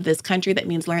citizens of this country. That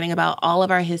means learning about all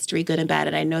of our history, good and bad.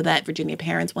 And I know that Virginia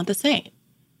parents want the same.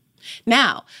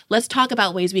 Now, let's talk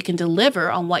about ways we can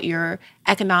deliver on what your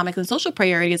economic and social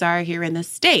priorities are here in this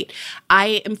state.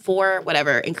 I am for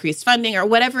whatever, increased funding or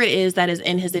whatever it is that is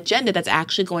in his agenda that's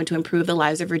actually going to improve the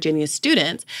lives of Virginia's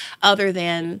students, other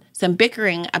than some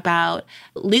bickering about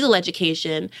legal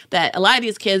education that a lot of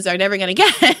these kids are never going to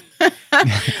get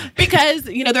because,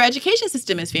 their education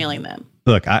system is failing them.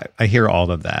 Look, I hear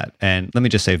all of that. And let me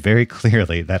just say very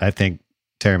clearly that I think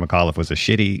Terry McAuliffe was a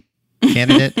shitty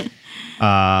candidate.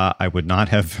 I would not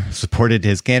have supported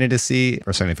his candidacy,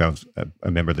 or certainly if I was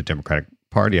a member of the Democratic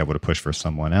Party, I would have pushed for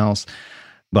someone else.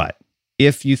 But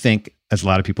if you think, as a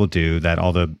lot of people do, that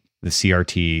all the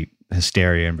CRT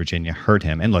hysteria in Virginia hurt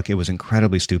him, and look, it was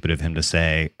incredibly stupid of him to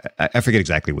say, I forget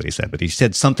exactly what he said, but he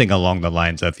said something along the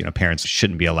lines of, parents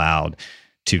shouldn't be allowed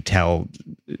to tell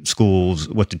schools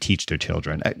what to teach their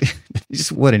children.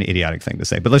 Just what an idiotic thing to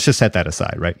say. But let's just set that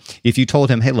aside, right? If you told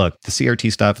him, hey, look, the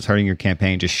CRT stuff is hurting your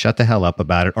campaign, just shut the hell up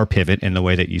about it or pivot in the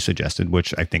way that you suggested,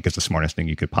 which I think is the smartest thing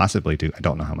you could possibly do. I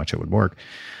don't know how much it would work.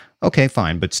 Okay,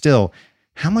 fine. But still,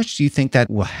 how much do you think that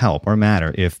will help or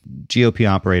matter if GOP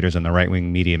operators and the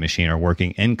right-wing media machine are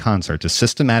working in concert to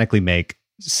systematically make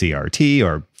CRT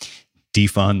or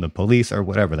defund the police or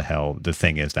whatever the hell the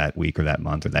thing is that week or that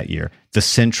month or that year, the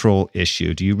central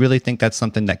issue? Do you really think that's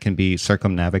something that can be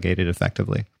circumnavigated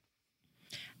effectively?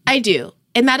 I do.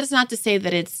 And that is not to say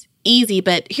that it's easy,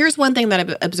 but here's one thing that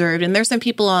I've observed, and there's some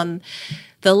people on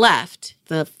the left,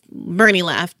 the Bernie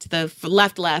left, the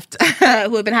left,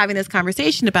 who have been having this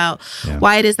conversation about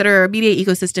why it is that our media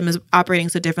ecosystem is operating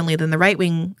so differently than the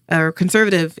right-wing or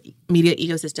conservative media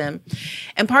ecosystem.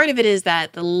 And part of it is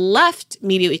that the left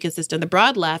media ecosystem, the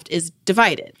broad left, is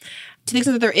divided. To the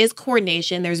extent that there is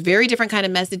coordination, there's very different kind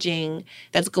of messaging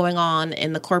that's going on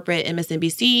in the corporate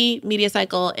MSNBC media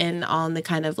cycle and on the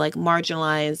kind of like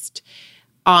marginalized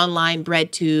online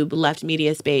bread tube left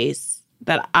media space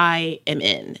that I am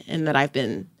in and that I've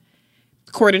been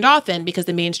cordoned off in because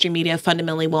the mainstream media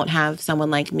fundamentally won't have someone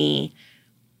like me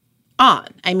on.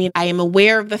 I mean, I am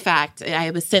aware of the fact I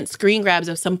was sent screen grabs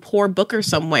of some poor booker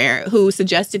somewhere who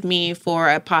suggested me for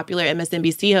a popular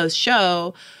MSNBC host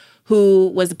show who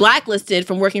was blacklisted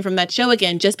from working from that show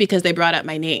again just because they brought up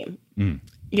my name.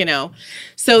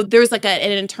 So there's like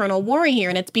an internal war here,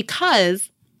 and it's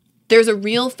because there's a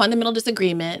real fundamental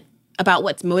disagreement about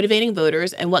what's motivating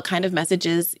voters and what kind of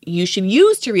messages you should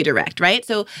use to redirect, right?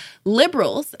 So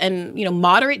liberals and,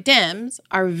 moderate Dems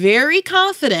are very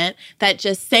confident that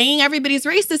just saying everybody's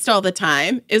racist all the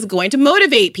time is going to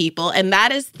motivate people, and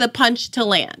that is the punch to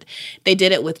land. They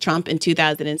did it with Trump in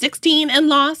 2016 and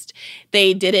lost.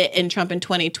 They did it in Trump in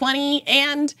 2020,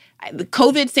 and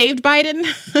COVID saved Biden.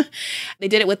 They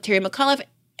did it with Terry McAuliffe.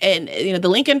 And, the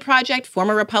Lincoln Project,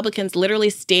 former Republicans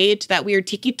literally staged that weird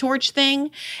tiki torch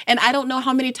thing. And I don't know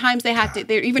how many times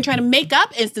they're even trying to make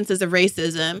up instances of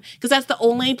racism because that's the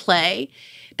only play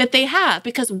that they have.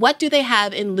 Because what do they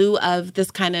have in lieu of this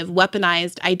kind of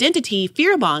weaponized identity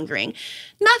fear-mongering?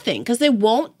 Nothing, because they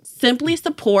won't simply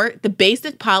support the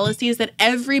basic policies that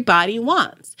everybody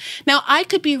wants. Now, I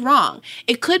could be wrong.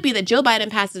 It could be that Joe Biden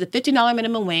passes a $15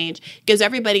 minimum wage, gives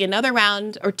everybody another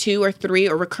round or two or three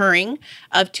or recurring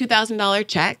of $2,000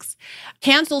 checks,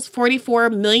 cancels 44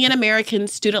 million American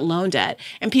student loan debt,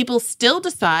 and people still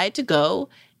decide to go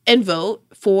and vote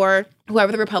for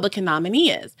whoever the Republican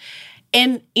nominee is.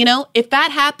 And, if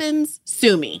that happens,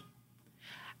 sue me.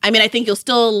 I mean, I think you'll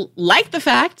still like the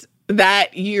fact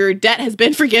that your debt has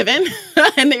been forgiven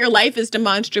and that your life is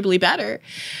demonstrably better.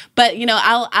 But,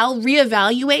 I'll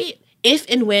reevaluate if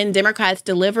and when Democrats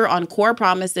deliver on core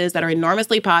promises that are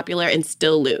enormously popular and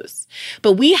still lose.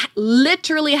 But we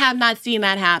literally have not seen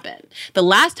that happen. The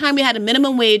last time we had a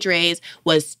minimum wage raise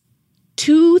was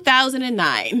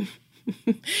 2009.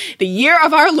 The year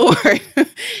of our Lord,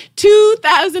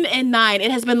 2009.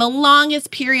 It has been the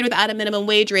longest period without a minimum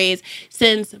wage raise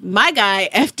since my guy,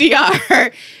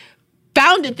 FDR,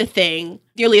 founded the thing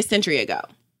nearly a century ago.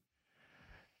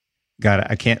 Got it.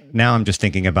 I can't. Now I'm just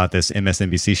thinking about this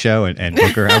MSNBC show and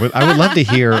Booker. I would love to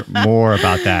hear more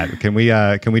about that. Can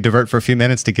we divert for a few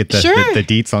minutes to get the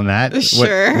deets on that?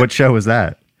 Sure. What show was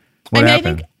that? What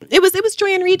happened? I think it was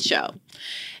Joy Ann Reid's show.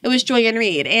 It was Joy Ann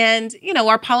Reid. And,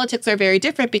 our politics are very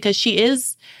different because she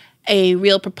is a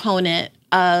real proponent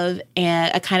of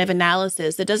a kind of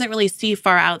analysis that doesn't really see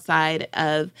far outside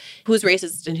of who's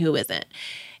racist and who isn't.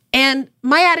 And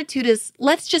my attitude is,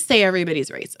 let's just say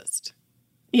everybody's racist.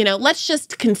 Let's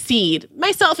just concede,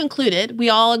 myself included. We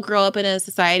all grow up in a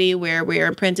society where we're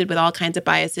imprinted with all kinds of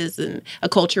biases and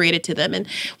acculturated to them, and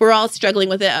we're all struggling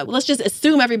with it. Let's just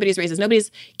assume everybody's racist.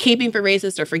 Nobody's caping for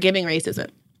racist or forgiving racism.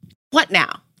 What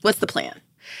now? What's the plan?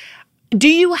 Do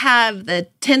you have the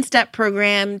 10-step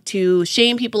program to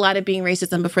shame people out of being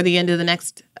racism before the end of the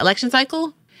next election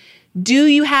cycle? Do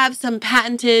you have some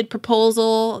patented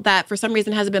proposal that for some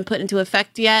reason hasn't been put into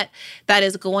effect yet that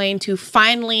is going to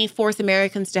finally force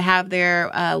Americans to have their,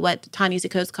 what Ta-Nehisi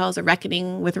Coates calls a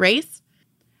reckoning with race?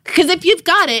 Because if you've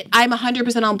got it, I'm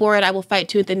 100% on board. I will fight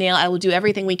tooth and nail. I will do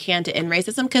everything we can to end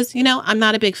racism because, I'm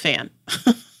not a big fan.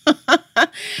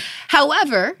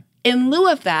 However, in lieu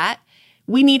of that,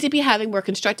 we need to be having more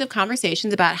constructive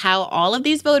conversations about how all of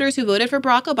these voters who voted for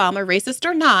Barack Obama, racist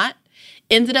or not,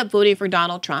 ended up voting for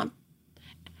Donald Trump.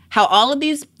 How all of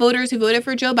these voters who voted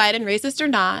for Joe Biden, racist or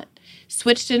not,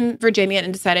 switched in Virginia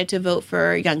and decided to vote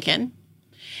for Youngkin.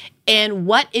 And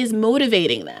what is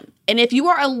motivating them? And if you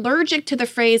are allergic to the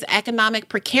phrase economic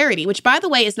precarity, which, by the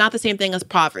way, is not the same thing as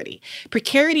poverty.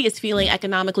 Precarity is feeling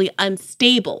economically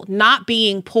unstable, not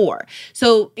being poor.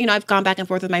 So, I've gone back and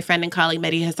forth with my friend and colleague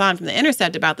Mehdi Hasan from The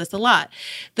Intercept about this a lot.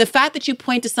 The fact that you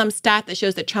point to some stat that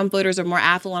shows that Trump voters are more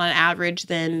affluent on average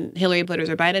than Hillary voters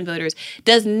or Biden voters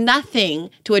does nothing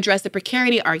to address the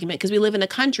precarity argument, because we live in a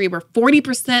country where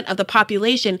 40% of the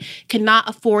population cannot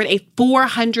afford a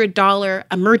 $400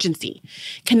 emergency,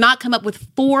 cannot come up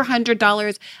with $400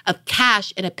 of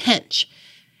cash in a pinch.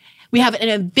 We have an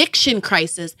eviction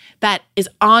crisis that is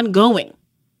ongoing.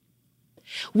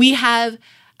 We have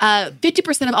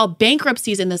 50% of all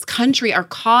bankruptcies in this country are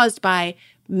caused by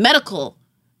medical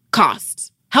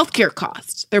costs, healthcare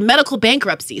costs. They're medical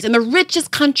bankruptcies. And the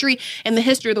richest country in the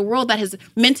history of the world that has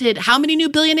minted how many new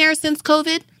billionaires since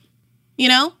COVID?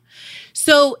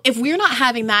 So if we're not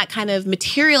having that kind of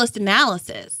materialist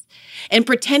analysis and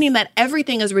pretending that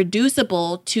everything is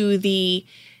reducible to the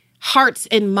hearts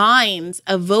and minds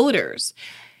of voters,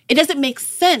 it doesn't make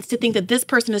sense to think that this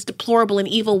person is deplorable and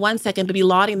evil one second, but be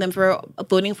lauding them for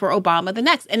voting for Obama the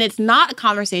next. And it's not a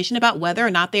conversation about whether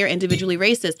or not they are individually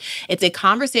racist. It's a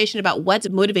conversation about what's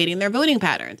motivating their voting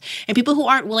patterns. And people who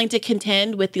aren't willing to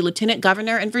contend with the lieutenant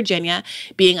governor in Virginia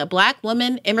being a Black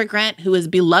woman immigrant who is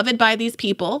beloved by these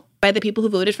people, by the people who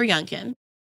voted for Youngkin.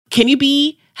 Can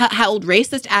you hold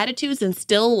racist attitudes and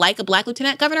still like a Black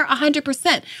lieutenant governor?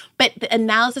 100%. But the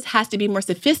analysis has to be more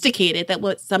sophisticated than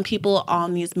what some people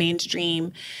on these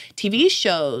mainstream TV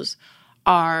shows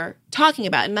are talking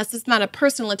about. And that's just not a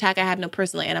personal attack. I have no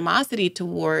personal animosity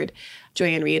toward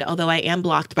Joy-Ann Reid, although I am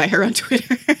blocked by her on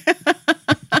Twitter.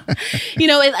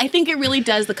 I think it really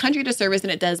does the country a disservice,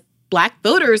 and it does Black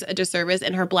voters a disservice,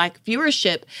 and her Black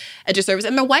viewership a disservice,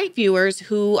 and the white viewers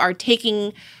who are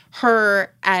taking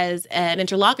her as an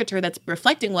interlocutor that's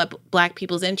reflecting what Black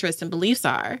people's interests and beliefs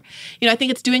are. I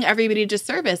think it's doing everybody a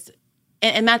disservice.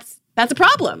 And that's a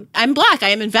problem. I'm Black. I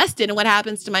am invested in what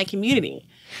happens to my community.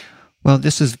 Well,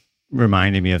 this is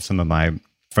reminding me of some of my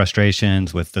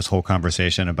frustrations with this whole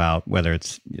conversation about whether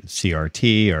it's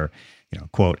CRT or,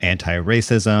 quote,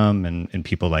 anti-racism and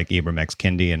people like Ibram X.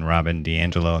 Kendi and Robin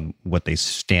DiAngelo and what they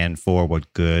stand for,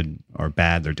 what good or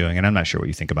bad they're doing. And I'm not sure what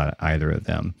you think about either of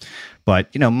them.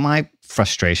 But, my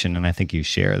frustration, and I think you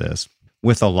share this,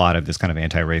 with a lot of this kind of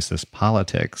anti-racist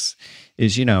politics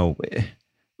is,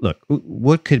 look,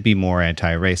 what could be more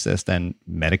anti-racist than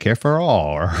Medicare for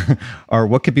all? Or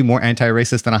what could be more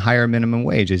anti-racist than a higher minimum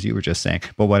wage, as you were just saying?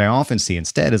 But what I often see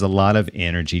instead is a lot of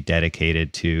energy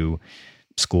dedicated to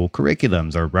school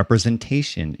curriculums or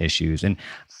representation issues. And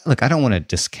look, I don't want to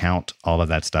discount all of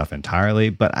that stuff entirely,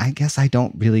 but I guess I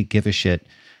don't really give a shit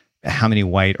how many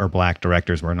white or Black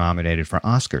directors were nominated for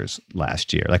Oscars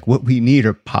last year. Like, what we need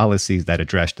are policies that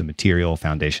address the material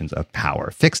foundations of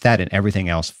power. Fix that and everything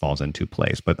else falls into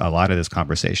place. But a lot of this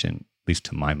conversation, at least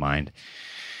to my mind,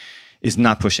 is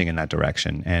not pushing in that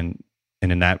direction. And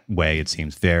in that way, it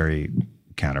seems very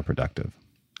counterproductive.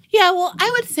 Yeah, well, I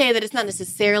would say that it's not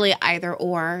necessarily either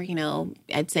or.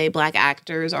 I'd say Black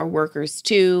actors are workers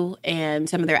too, and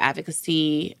some of their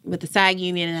advocacy with the SAG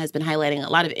union has been highlighting a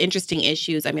lot of interesting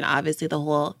issues. I mean, obviously the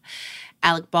whole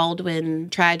Alec Baldwin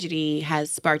tragedy has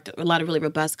sparked a lot of really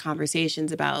robust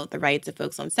conversations about the rights of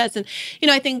folks on sets. And,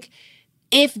 I think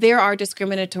if there are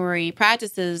discriminatory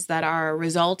practices that are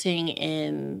resulting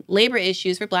in labor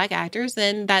issues for Black actors,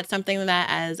 then that's something that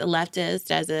as a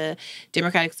leftist, as a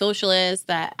democratic socialist,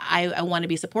 that I want to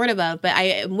be supportive of. But I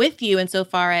am with you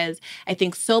insofar as I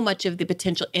think so much of the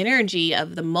potential energy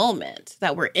of the moment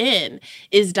that we're in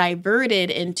is diverted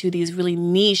into these really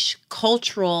niche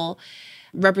cultural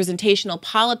representational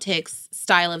politics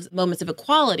style of moments of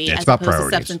equality as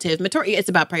opposed to substantive maturity. It's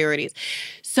about priorities.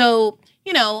 So,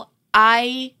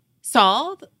 I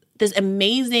saw this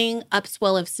amazing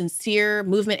upswell of sincere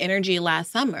movement energy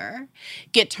last summer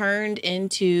get turned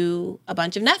into a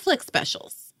bunch of Netflix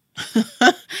specials.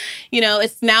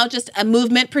 It's now just a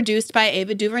movement produced by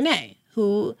Ava DuVernay,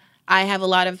 who I have a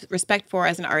lot of respect for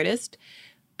as an artist,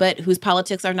 but whose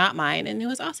politics are not mine, and who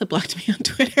has also blocked me on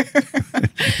Twitter.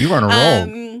 You are on a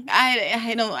roll.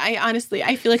 I honestly,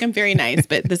 I feel like I'm very nice,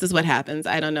 but this is what happens.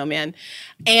 I don't know, man.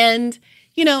 And,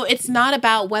 it's not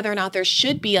about whether or not there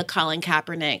should be a Colin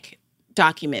Kaepernick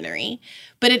documentary,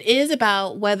 but it is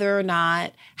about whether or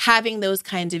not having those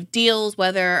kinds of deals,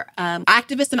 whether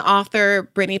activist and author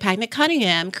Brittany Packnett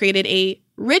Cunningham created a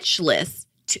rich list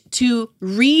to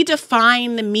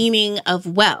redefine the meaning of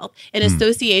wealth in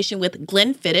association with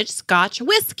Glenfiddich Scotch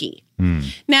whiskey.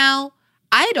 Now,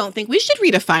 I don't think we should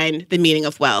redefine the meaning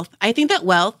of wealth. I think that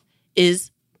wealth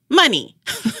is money.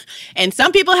 And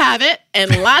some people have it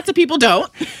and lots of people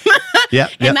don't.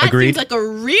 And that agreed. seems like a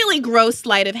really gross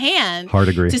sleight of hand. Hard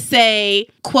agree. To say,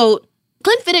 quote,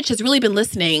 Glenfiddich has really been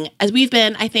listening as we've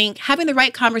been, I think, having the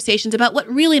right conversations about what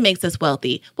really makes us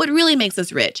wealthy, what really makes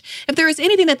us rich. If there is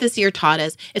anything that this year taught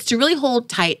us, it's to really hold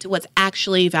tight to what's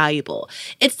actually valuable.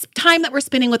 It's time that we're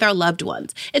spending with our loved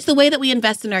ones. It's the way that we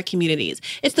invest in our communities.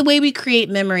 It's the way we create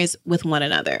memories with one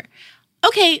another.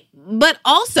 Okay, but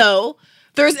also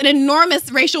there's an enormous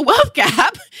racial wealth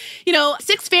gap.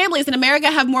 6 families in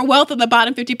America have more wealth than the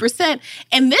bottom 50%.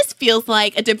 And this feels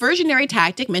like a diversionary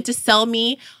tactic meant to sell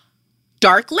me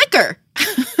dark liquor. And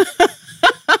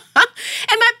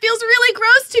that feels really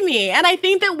gross to me. And I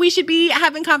think that we should be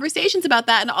having conversations about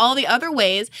that and all the other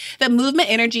ways that movement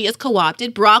energy is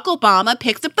co-opted. Barack Obama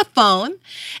picks up the phone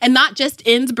and not just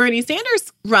ends Bernie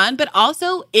Sanders' run, but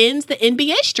also ends the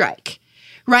NBA strike,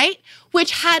 right?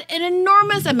 Which had an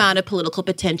enormous amount of political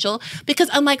potential because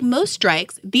unlike most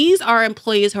strikes, these are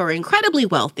employees who are incredibly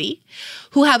wealthy,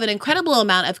 who have an incredible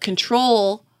amount of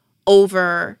control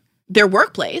over their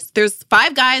workplace. There's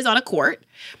 5 guys on a court.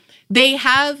 They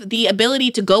have the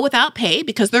ability to go without pay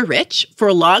because they're rich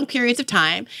for long periods of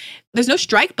time. There's no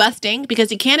strike busting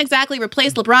because you can't exactly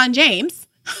replace LeBron James.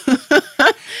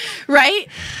 Right?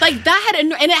 Like that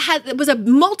it was a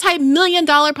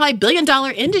multi-million-dollar, probably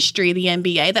billion-dollar industry, the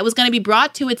NBA, that was going to be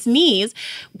brought to its knees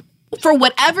for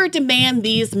whatever demand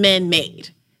these men made.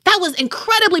 That was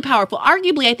incredibly powerful,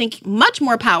 arguably, I think, much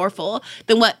more powerful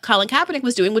than what Colin Kaepernick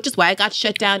was doing, which is why it got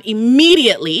shut down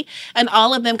immediately, and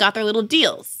all of them got their little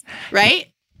deals, right?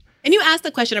 And you asked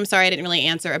the question, I'm sorry I didn't really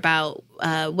answer, about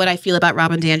what I feel about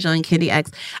Robin DiAngelo and Kendi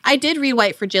X. I did read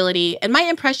White Fragility, and my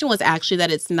impression was actually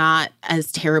that it's not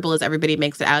as terrible as everybody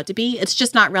makes it out to be. It's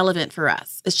just not relevant for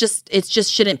us. It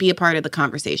just shouldn't be a part of the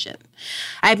conversation.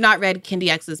 I have not read Kendi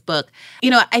X's book.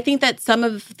 I think that some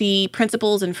of the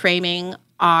principles and framing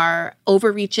are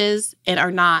overreaches and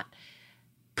are not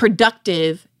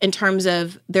productive in terms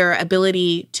of their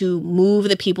ability to move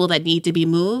the people that need to be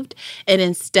moved, and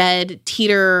instead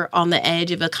teeter on the edge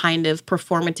of a kind of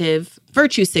performative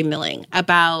virtue signaling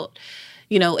about,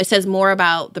 it says more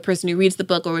about the person who reads the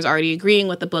book or is already agreeing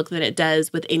with the book than it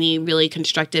does with any really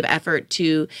constructive effort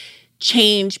to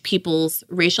change people's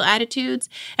racial attitudes.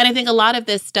 And I think a lot of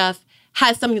this stuff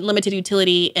has some limited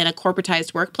utility in a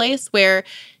corporatized workplace where,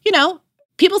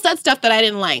 people said stuff that I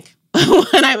didn't like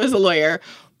when I was a lawyer,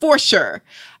 for sure.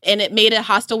 And it made a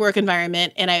hostile work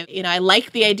environment. And I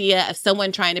like the idea of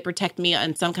someone trying to protect me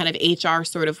in some kind of HR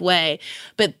sort of way.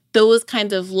 But those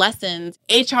kinds of lessons,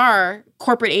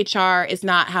 corporate HR is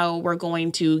not how we're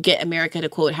going to get America to,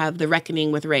 quote, have the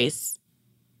reckoning with race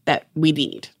that we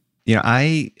need.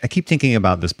 I keep thinking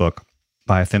about this book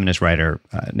by a feminist writer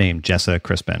named Jessa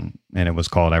Crispin. And it was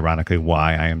called, ironically,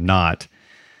 Why I Am Not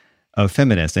a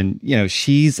Feminist. And,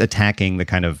 she's attacking the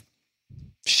kind of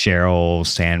Sheryl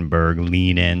Sandberg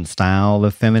lean-in style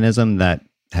of feminism that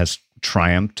has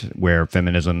triumphed, where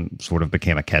feminism sort of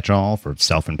became a catch-all for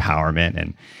self-empowerment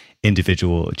and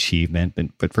individual achievement.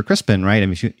 But for Crispin, right, I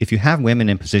mean, if you have women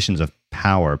in positions of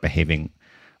power behaving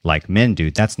like men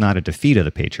do, that's not a defeat of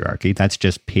the patriarchy. That's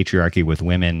just patriarchy with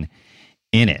women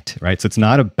in it, right? So it's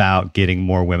not about getting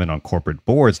more women on corporate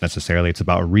boards necessarily. It's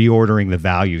about reordering the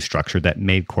value structure that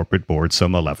made corporate boards so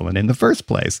malevolent in the first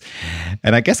place.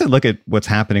 And I guess I look at what's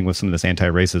happening with some of this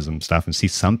anti-racism stuff and see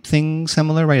something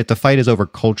similar, right? The fight is over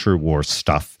culture war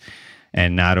stuff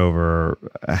and not over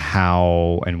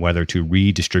how and whether to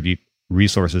redistribute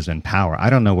resources and power. I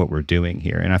don't know what we're doing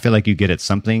here. And I feel like you get at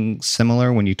something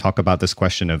similar when you talk about this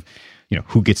question of,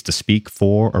 who gets to speak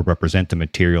for or represent the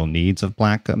material needs of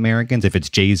Black Americans, if it's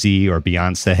Jay-Z or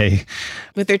Beyonce.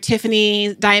 With their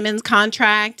Tiffany Diamonds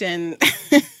contract and...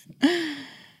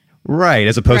 Right,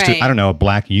 as opposed to, I don't know, a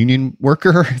Black union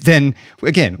worker, then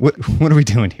again, what are we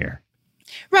doing here?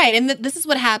 Right. And this is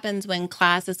what happens when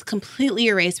class is completely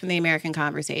erased from the American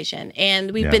conversation.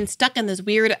 And we've been stuck in this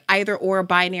weird either or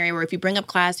binary where if you bring up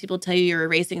class, people tell you you're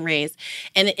erasing race.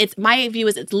 And my view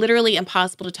is it's literally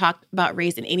impossible to talk about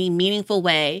race in any meaningful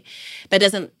way that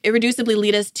doesn't irreducibly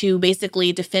lead us to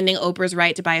basically defending Oprah's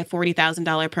right to buy a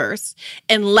 $40,000 purse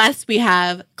unless we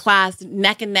have class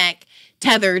neck and neck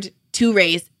tethered to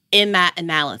race in that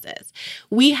analysis.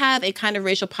 We have a kind of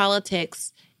racial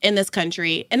politics in this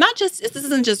country, and this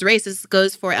isn't just race, this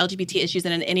goes for LGBT issues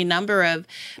and any number of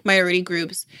minority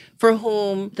groups for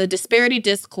whom the disparity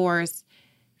discourse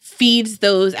feeds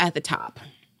those at the top.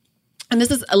 And this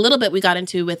is a little bit we got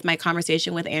into with my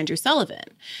conversation with Andrew Sullivan,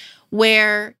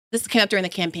 where this came up during the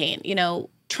campaign. You know,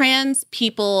 trans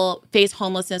people face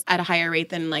homelessness at a higher rate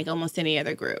than like almost any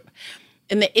other group.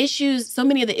 And so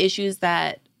many of the issues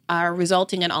that are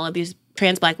resulting in all of these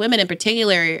trans Black women in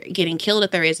particular getting killed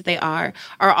at the rates that they are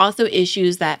also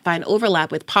issues that find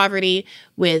overlap with poverty,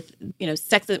 with,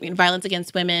 sex and violence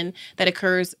against women that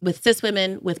occurs with cis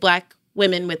women, with Black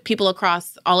women, with people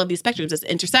across all of these spectrums. It's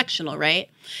intersectional, right?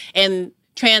 And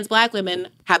trans Black women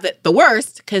have it the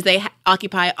worst because they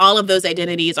occupy all of those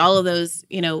identities, all of those,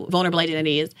 vulnerable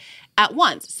identities at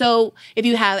once. So if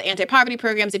you have anti-poverty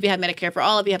programs, if you have Medicare for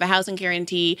all, if you have a housing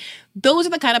guarantee, those are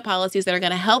the kind of policies that are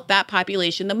going to help that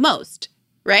population the most,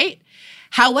 right?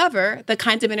 However, the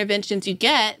kinds of interventions you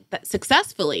get that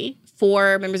successfully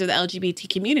for members of the LGBT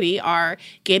community are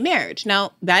gay marriage.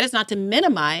 Now, that is not to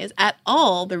minimize at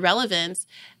all the relevance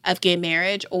of gay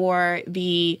marriage or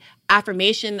the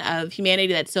affirmation of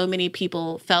humanity that so many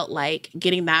people felt like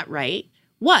getting that right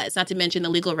was, not to mention the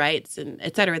legal rights and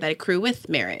et cetera that accrue with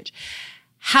marriage.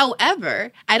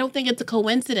 However, I don't think it's a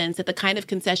coincidence that the kind of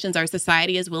concessions our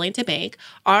society is willing to make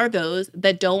are those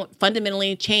that don't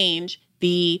fundamentally change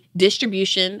the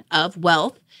distribution of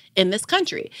wealth in this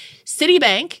country.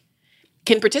 Citibank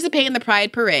can participate in the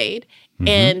Pride Parade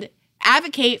and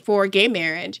advocate for gay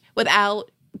marriage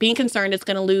without being concerned it's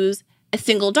going to lose a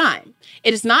single dime.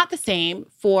 It is not the same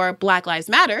for Black Lives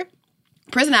Matter,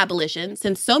 prison abolition,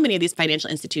 since so many of these financial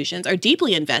institutions are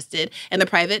deeply invested in the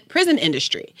private prison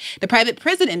industry. The private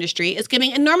prison industry is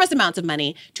giving enormous amounts of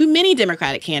money to many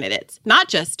Democratic candidates, not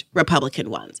just Republican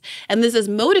ones. And this is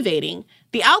motivating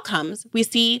the outcomes we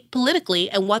see politically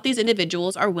and what these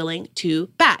individuals are willing to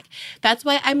back. That's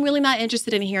why I'm really not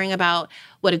interested in hearing about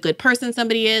what a good person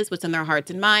somebody is, what's in their hearts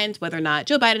and minds, whether or not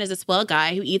Joe Biden is a swell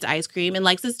guy who eats ice cream and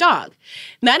likes his dog.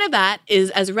 None of that is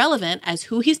as relevant as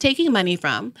who he's taking money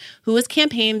from, who his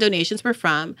campaign donations were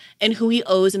from, and who he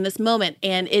owes in this moment.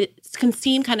 And it can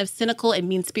seem kind of cynical and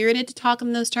mean-spirited to talk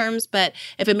in those terms, but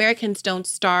if Americans don't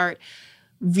start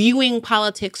viewing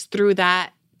politics through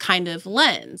that kind of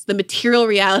lens, the material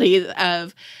realities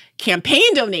of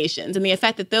campaign donations and the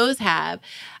effect that those have,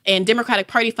 and Democratic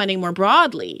Party funding more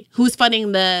broadly, who's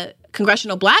funding the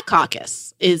Congressional Black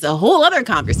Caucus is a whole other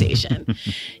conversation,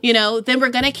 then we're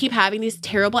going to keep having these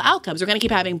terrible outcomes. We're going to keep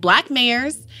having Black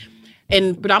mayors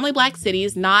in predominantly Black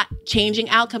cities not changing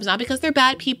outcomes, not because they're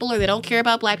bad people or they don't care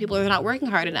about Black people or they're not working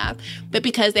hard enough, but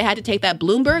because they had to take that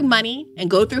Bloomberg money and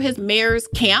go through his mayor's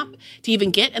camp to even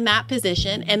get in that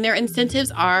position, and their incentives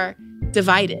are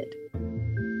divided.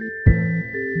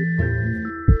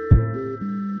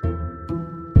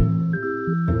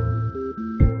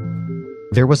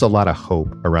 There was a lot of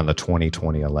hope around the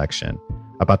 2020 election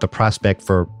about the prospect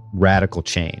for radical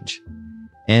change,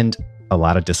 and a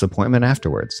lot of disappointment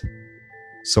afterwards.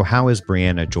 So how is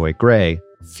Briahna Joy Gray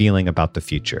feeling about the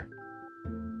future?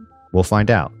 We'll find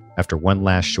out after one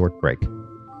last short break.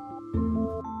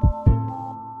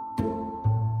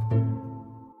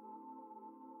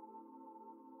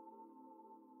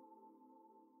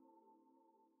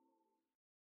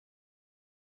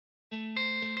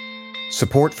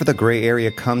 Support for the Gray Area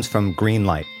comes from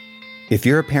Greenlight. If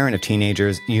you're a parent of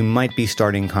teenagers, you might be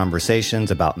starting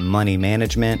conversations about money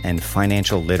management and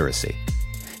financial literacy.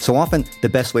 So often, the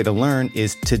best way to learn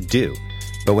is to do.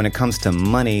 But when it comes to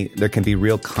money, there can be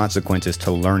real consequences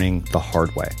to learning the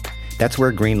hard way. That's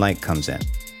where Greenlight comes in.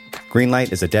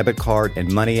 Greenlight is a debit card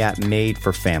and money app made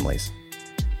for families.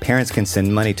 Parents can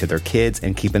send money to their kids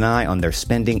and keep an eye on their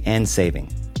spending and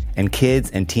saving. And kids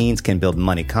and teens can build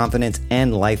money confidence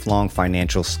and lifelong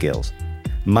financial skills.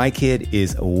 My kid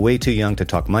is way too young to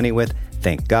talk money with,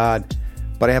 thank God.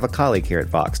 But I have a colleague here at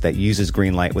Vox that uses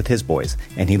Greenlight with his boys,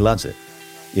 and he loves it.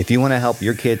 If you want to help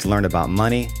your kids learn about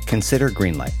money, consider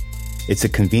Greenlight. It's a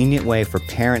convenient way for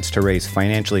parents to raise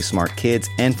financially smart kids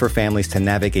and for families to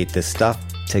navigate this stuff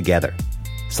together.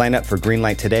 Sign up for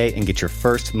Greenlight today and get your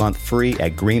first month free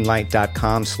at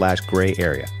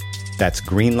greenlight.com/grayarea. That's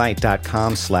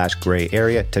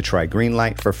greenlight.com/grayarea to try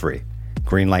Greenlight for free.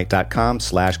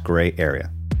 greenlight.com/gray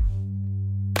area.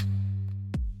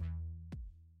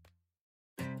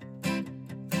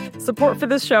 Support for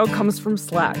this show comes from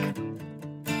Slack.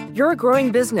 You're a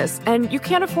growing business, and you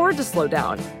can't afford to slow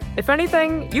down. If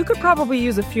anything, you could probably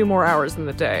use a few more hours in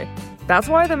the day. That's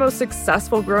why the most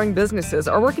successful growing businesses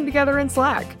are working together in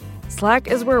Slack. Slack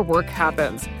is where work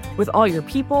happens, with all your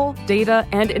people, data,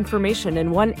 and information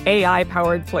in one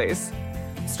AI-powered place.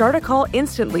 Start a call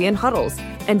instantly in huddles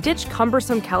and ditch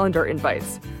cumbersome calendar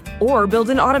invites. Or build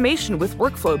an automation with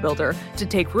Workflow Builder to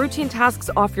take routine tasks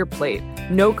off your plate.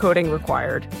 No coding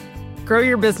required. Grow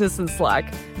your business in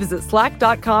Slack. Visit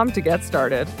slack.com to get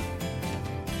started.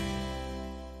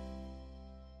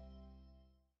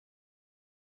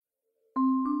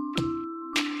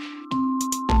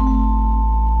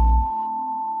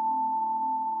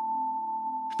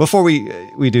 Before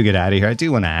we do get out of here, I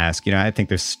do want to ask, I think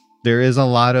there is a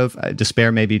lot of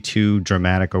despair, maybe too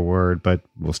dramatic a word, but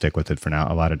we'll stick with it for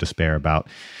now. A lot of despair about,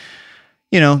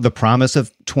 the promise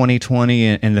of 2020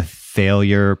 and the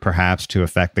failure perhaps to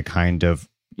affect the kind of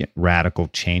radical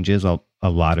changes a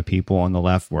lot of people on the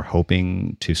left were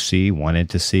hoping to see, wanted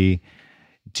to see.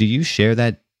 Do you share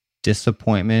that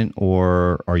disappointment,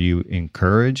 or are you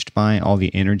encouraged by all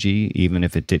the energy, even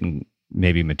if it didn't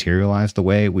maybe materialize the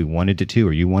way we wanted it to,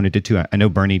 or you wanted it to? I know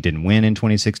Bernie didn't win in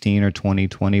 2016 or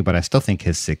 2020, but I still think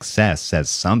his success says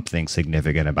something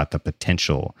significant about the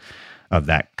potential of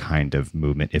that kind of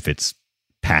movement if it's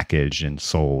packaged and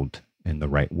sold in the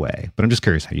right way. But I'm just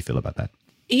curious how you feel about that.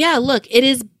 Yeah, look, it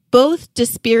is both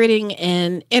dispiriting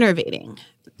and innovating.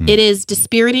 It is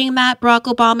dispiriting that Barack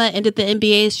Obama ended the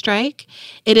NBA strike.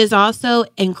 It is also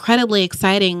incredibly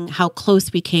exciting how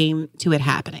close we came to it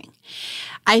happening.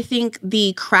 I think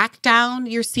the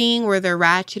crackdown you're seeing where they're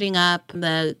ratcheting up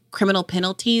the criminal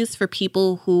penalties for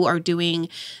people who are doing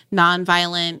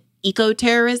nonviolent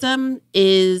eco-terrorism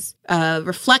is a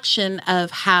reflection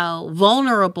of how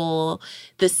vulnerable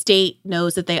the state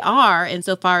knows that they are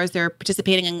insofar as they're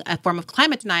participating in a form of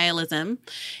climate denialism,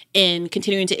 in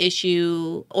continuing to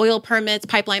issue oil permits,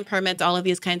 pipeline permits, all of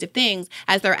these kinds of things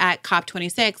as they're at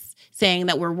COP26 saying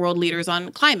that we're world leaders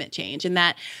on climate change and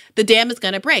that the dam is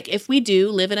going to break. If we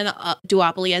do live in a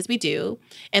duopoly as we do,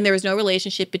 and there is no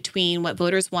relationship between what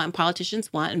voters want and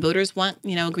politicians want, and voters want,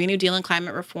 a Green New Deal and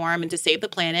climate reform and to save the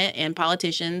planet, and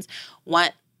politicians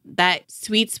want that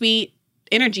sweet, sweet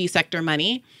energy sector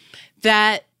money,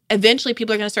 that eventually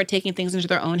people are going to start taking things into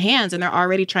their own hands, and they're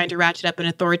already trying to ratchet up an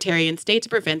authoritarian state to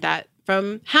prevent that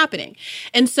from happening.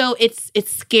 And so it's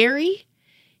scary.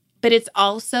 But it's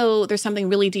also, there's something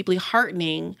really deeply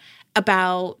heartening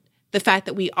about the fact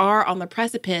that we are on the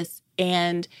precipice,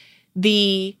 and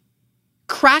the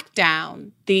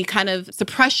crackdown, the kind of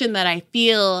suppression that I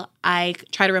feel, I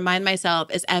try to remind myself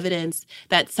is evidence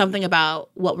that something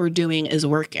about what we're doing is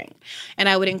working. And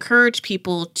I would encourage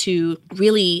people to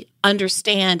really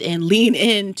understand and lean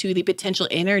into the potential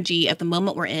energy of the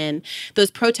moment we're in.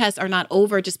 Those protests are not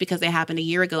over just because they happened a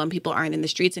year ago and people aren't in the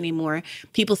streets anymore.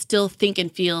 People still think and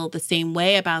feel the same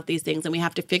way about these things, and we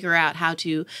have to figure out how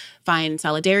to find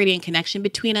solidarity and connection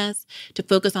between us, to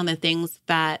focus on the things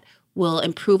that will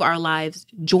improve our lives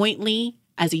jointly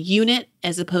as a unit,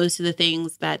 as opposed to the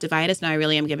things that divide us. Now, I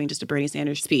really am giving just a Bernie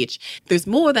Sanders speech. There's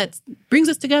more that brings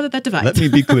us together that divides. Let me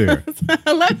be clear.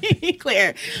 Let me be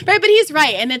clear. Right, but he's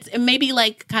right. And it may be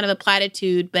like kind of a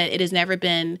platitude, but it has never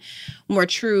been more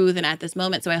true than at this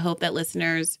moment. So I hope that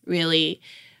listeners really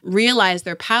realize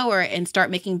their power and start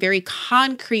making very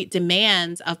concrete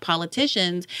demands of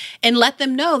politicians, and let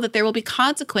them know that there will be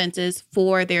consequences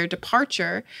for their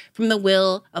departure from the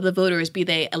will of the voters, be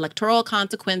they electoral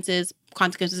consequences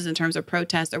in terms of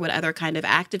protest, or what other kind of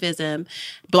activism,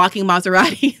 blocking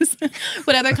Maseratis,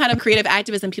 what other kind of creative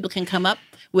activism people can come up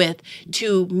with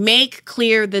to make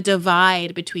clear the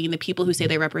divide between the people who say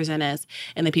they represent us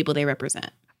and the people they represent.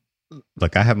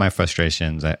 Look, I have my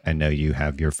frustrations. I know you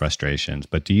have your frustrations,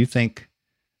 but do you think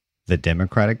the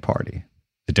Democratic Party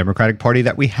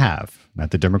that we have,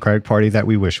 not the Democratic Party that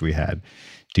we wish we had,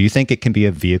 do you think it can be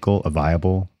a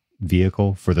viable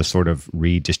vehicle for the sort of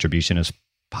redistributionist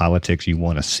politics you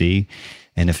want to see?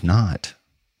 And if not,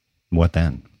 what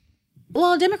then?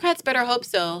 Well, Democrats better hope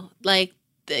so. Like,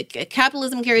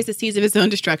 capitalism carries the seeds of its own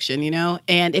destruction,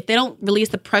 and if they don't release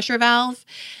the pressure valve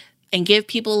and give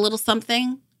people a little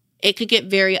something, it could get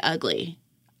very ugly.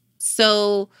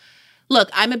 So,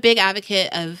 look, I'm a big advocate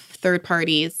of third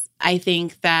parties. I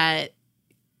think that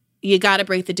you got to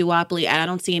break the duopoly, and I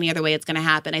don't see any other way it's going to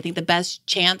happen. I think the best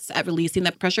chance at releasing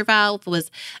the pressure valve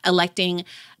was electing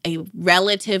a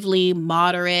relatively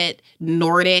moderate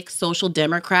Nordic social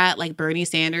democrat like Bernie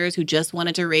Sanders, who just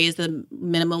wanted to raise the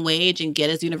minimum wage and get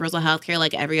us universal health care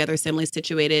like every other similarly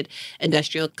situated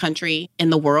industrial country in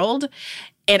the world.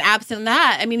 And absent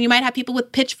that, I mean, you might have people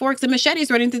with pitchforks and machetes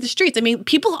running through the streets. I mean,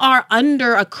 people are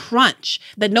under a crunch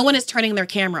that no one is turning their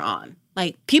camera on.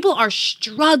 Like, people are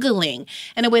struggling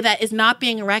in a way that is not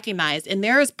being recognized, and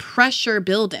there is pressure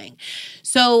building.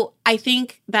 So I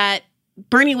think that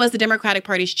Bernie was the Democratic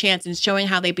Party's chance in showing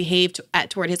how they behaved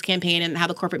toward his campaign, and how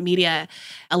the corporate media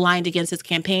aligned against his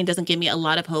campaign doesn't give me a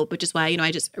lot of hope, which is why,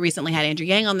 I just recently had Andrew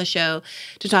Yang on the show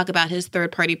to talk about his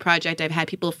third party project. I've had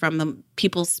people from the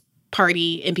People's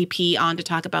Party MPP on to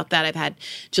talk about that. I've had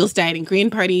Jill Stein and Green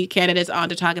Party candidates on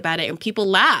to talk about it, and people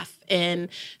laugh and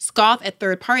scoff at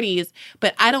third parties,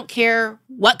 but I don't care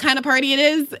what kind of party it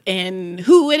is and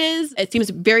who it is. It seems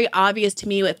very obvious to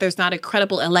me if there's not a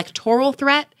credible electoral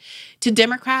threat to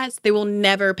Democrats, they will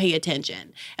never pay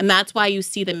attention. And that's why you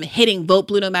see them hitting Vote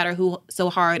Blue no matter who so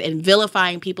hard and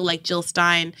vilifying people like Jill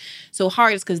Stein so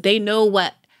hard, is because they know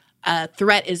what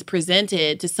threat is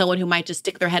presented to someone who might just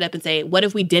stick their head up and say, what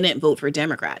if we didn't vote for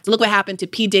Democrats? Look what happened to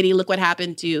P. Diddy. Look what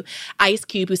happened to Ice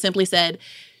Cube, who simply said,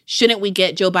 shouldn't we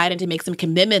get Joe Biden to make some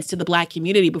commitments to the Black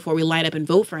community before we line up and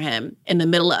vote for him in the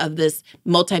middle of this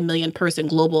multi-million person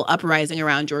global uprising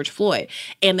around George Floyd?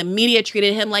 And the media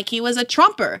treated him like he was a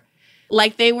Trumper,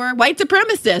 like they were white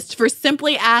supremacists for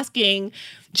simply asking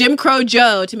Jim Crow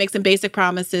Joe to make some basic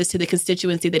promises to the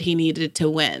constituency that he needed to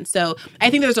win. So I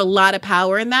think there's a lot of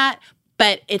power in that,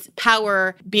 but it's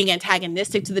power being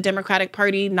antagonistic to the Democratic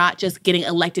Party, not just getting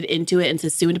elected into it and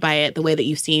subsumed by it the way that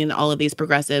you've seen all of these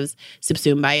progressives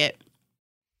subsumed by it.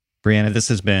 Brianna, this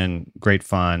has been great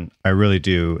fun. I really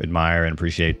do admire and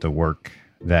appreciate the work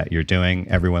that you're doing.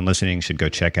 Everyone listening should go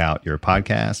check out your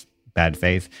podcast, Bad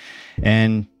Faith.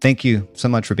 And thank you so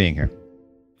much for being here.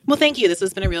 Well, thank you. This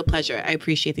has been a real pleasure. I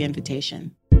appreciate the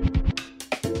invitation.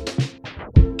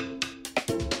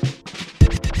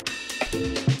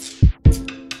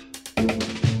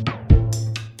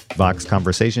 Vox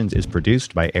Conversations is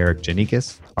produced by Eric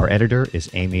Janikis. Our editor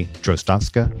is Amy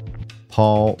Drozdowska.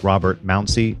 Paul Robert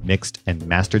Mounsey mixed and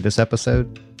mastered this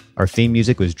episode. Our theme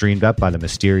music was dreamed up by the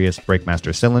mysterious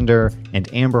Breakmaster Cylinder,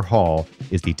 and Amber Hall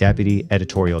is the Deputy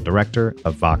Editorial Director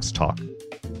of Vox Talk.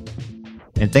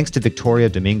 And thanks to Victoria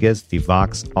Dominguez, the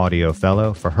Vox Audio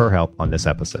Fellow, for her help on this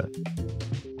episode.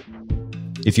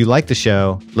 If you like the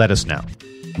show, let us know.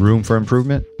 Room for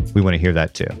improvement? We want to hear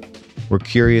that too. We're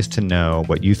curious to know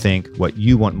what you think, what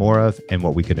you want more of, and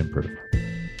what we could improve.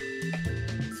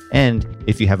 And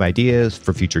if you have ideas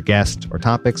for future guests or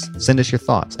topics, send us your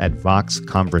thoughts at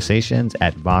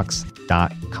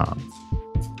voxconversations@vox.com.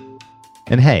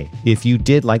 And hey, if you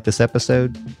did like this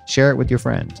episode, share it with your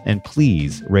friends, and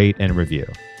please rate and review.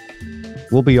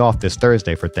 We'll be off this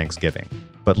Thursday for Thanksgiving,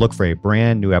 but look for a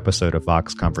brand new episode of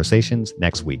Vox Conversations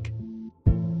next week.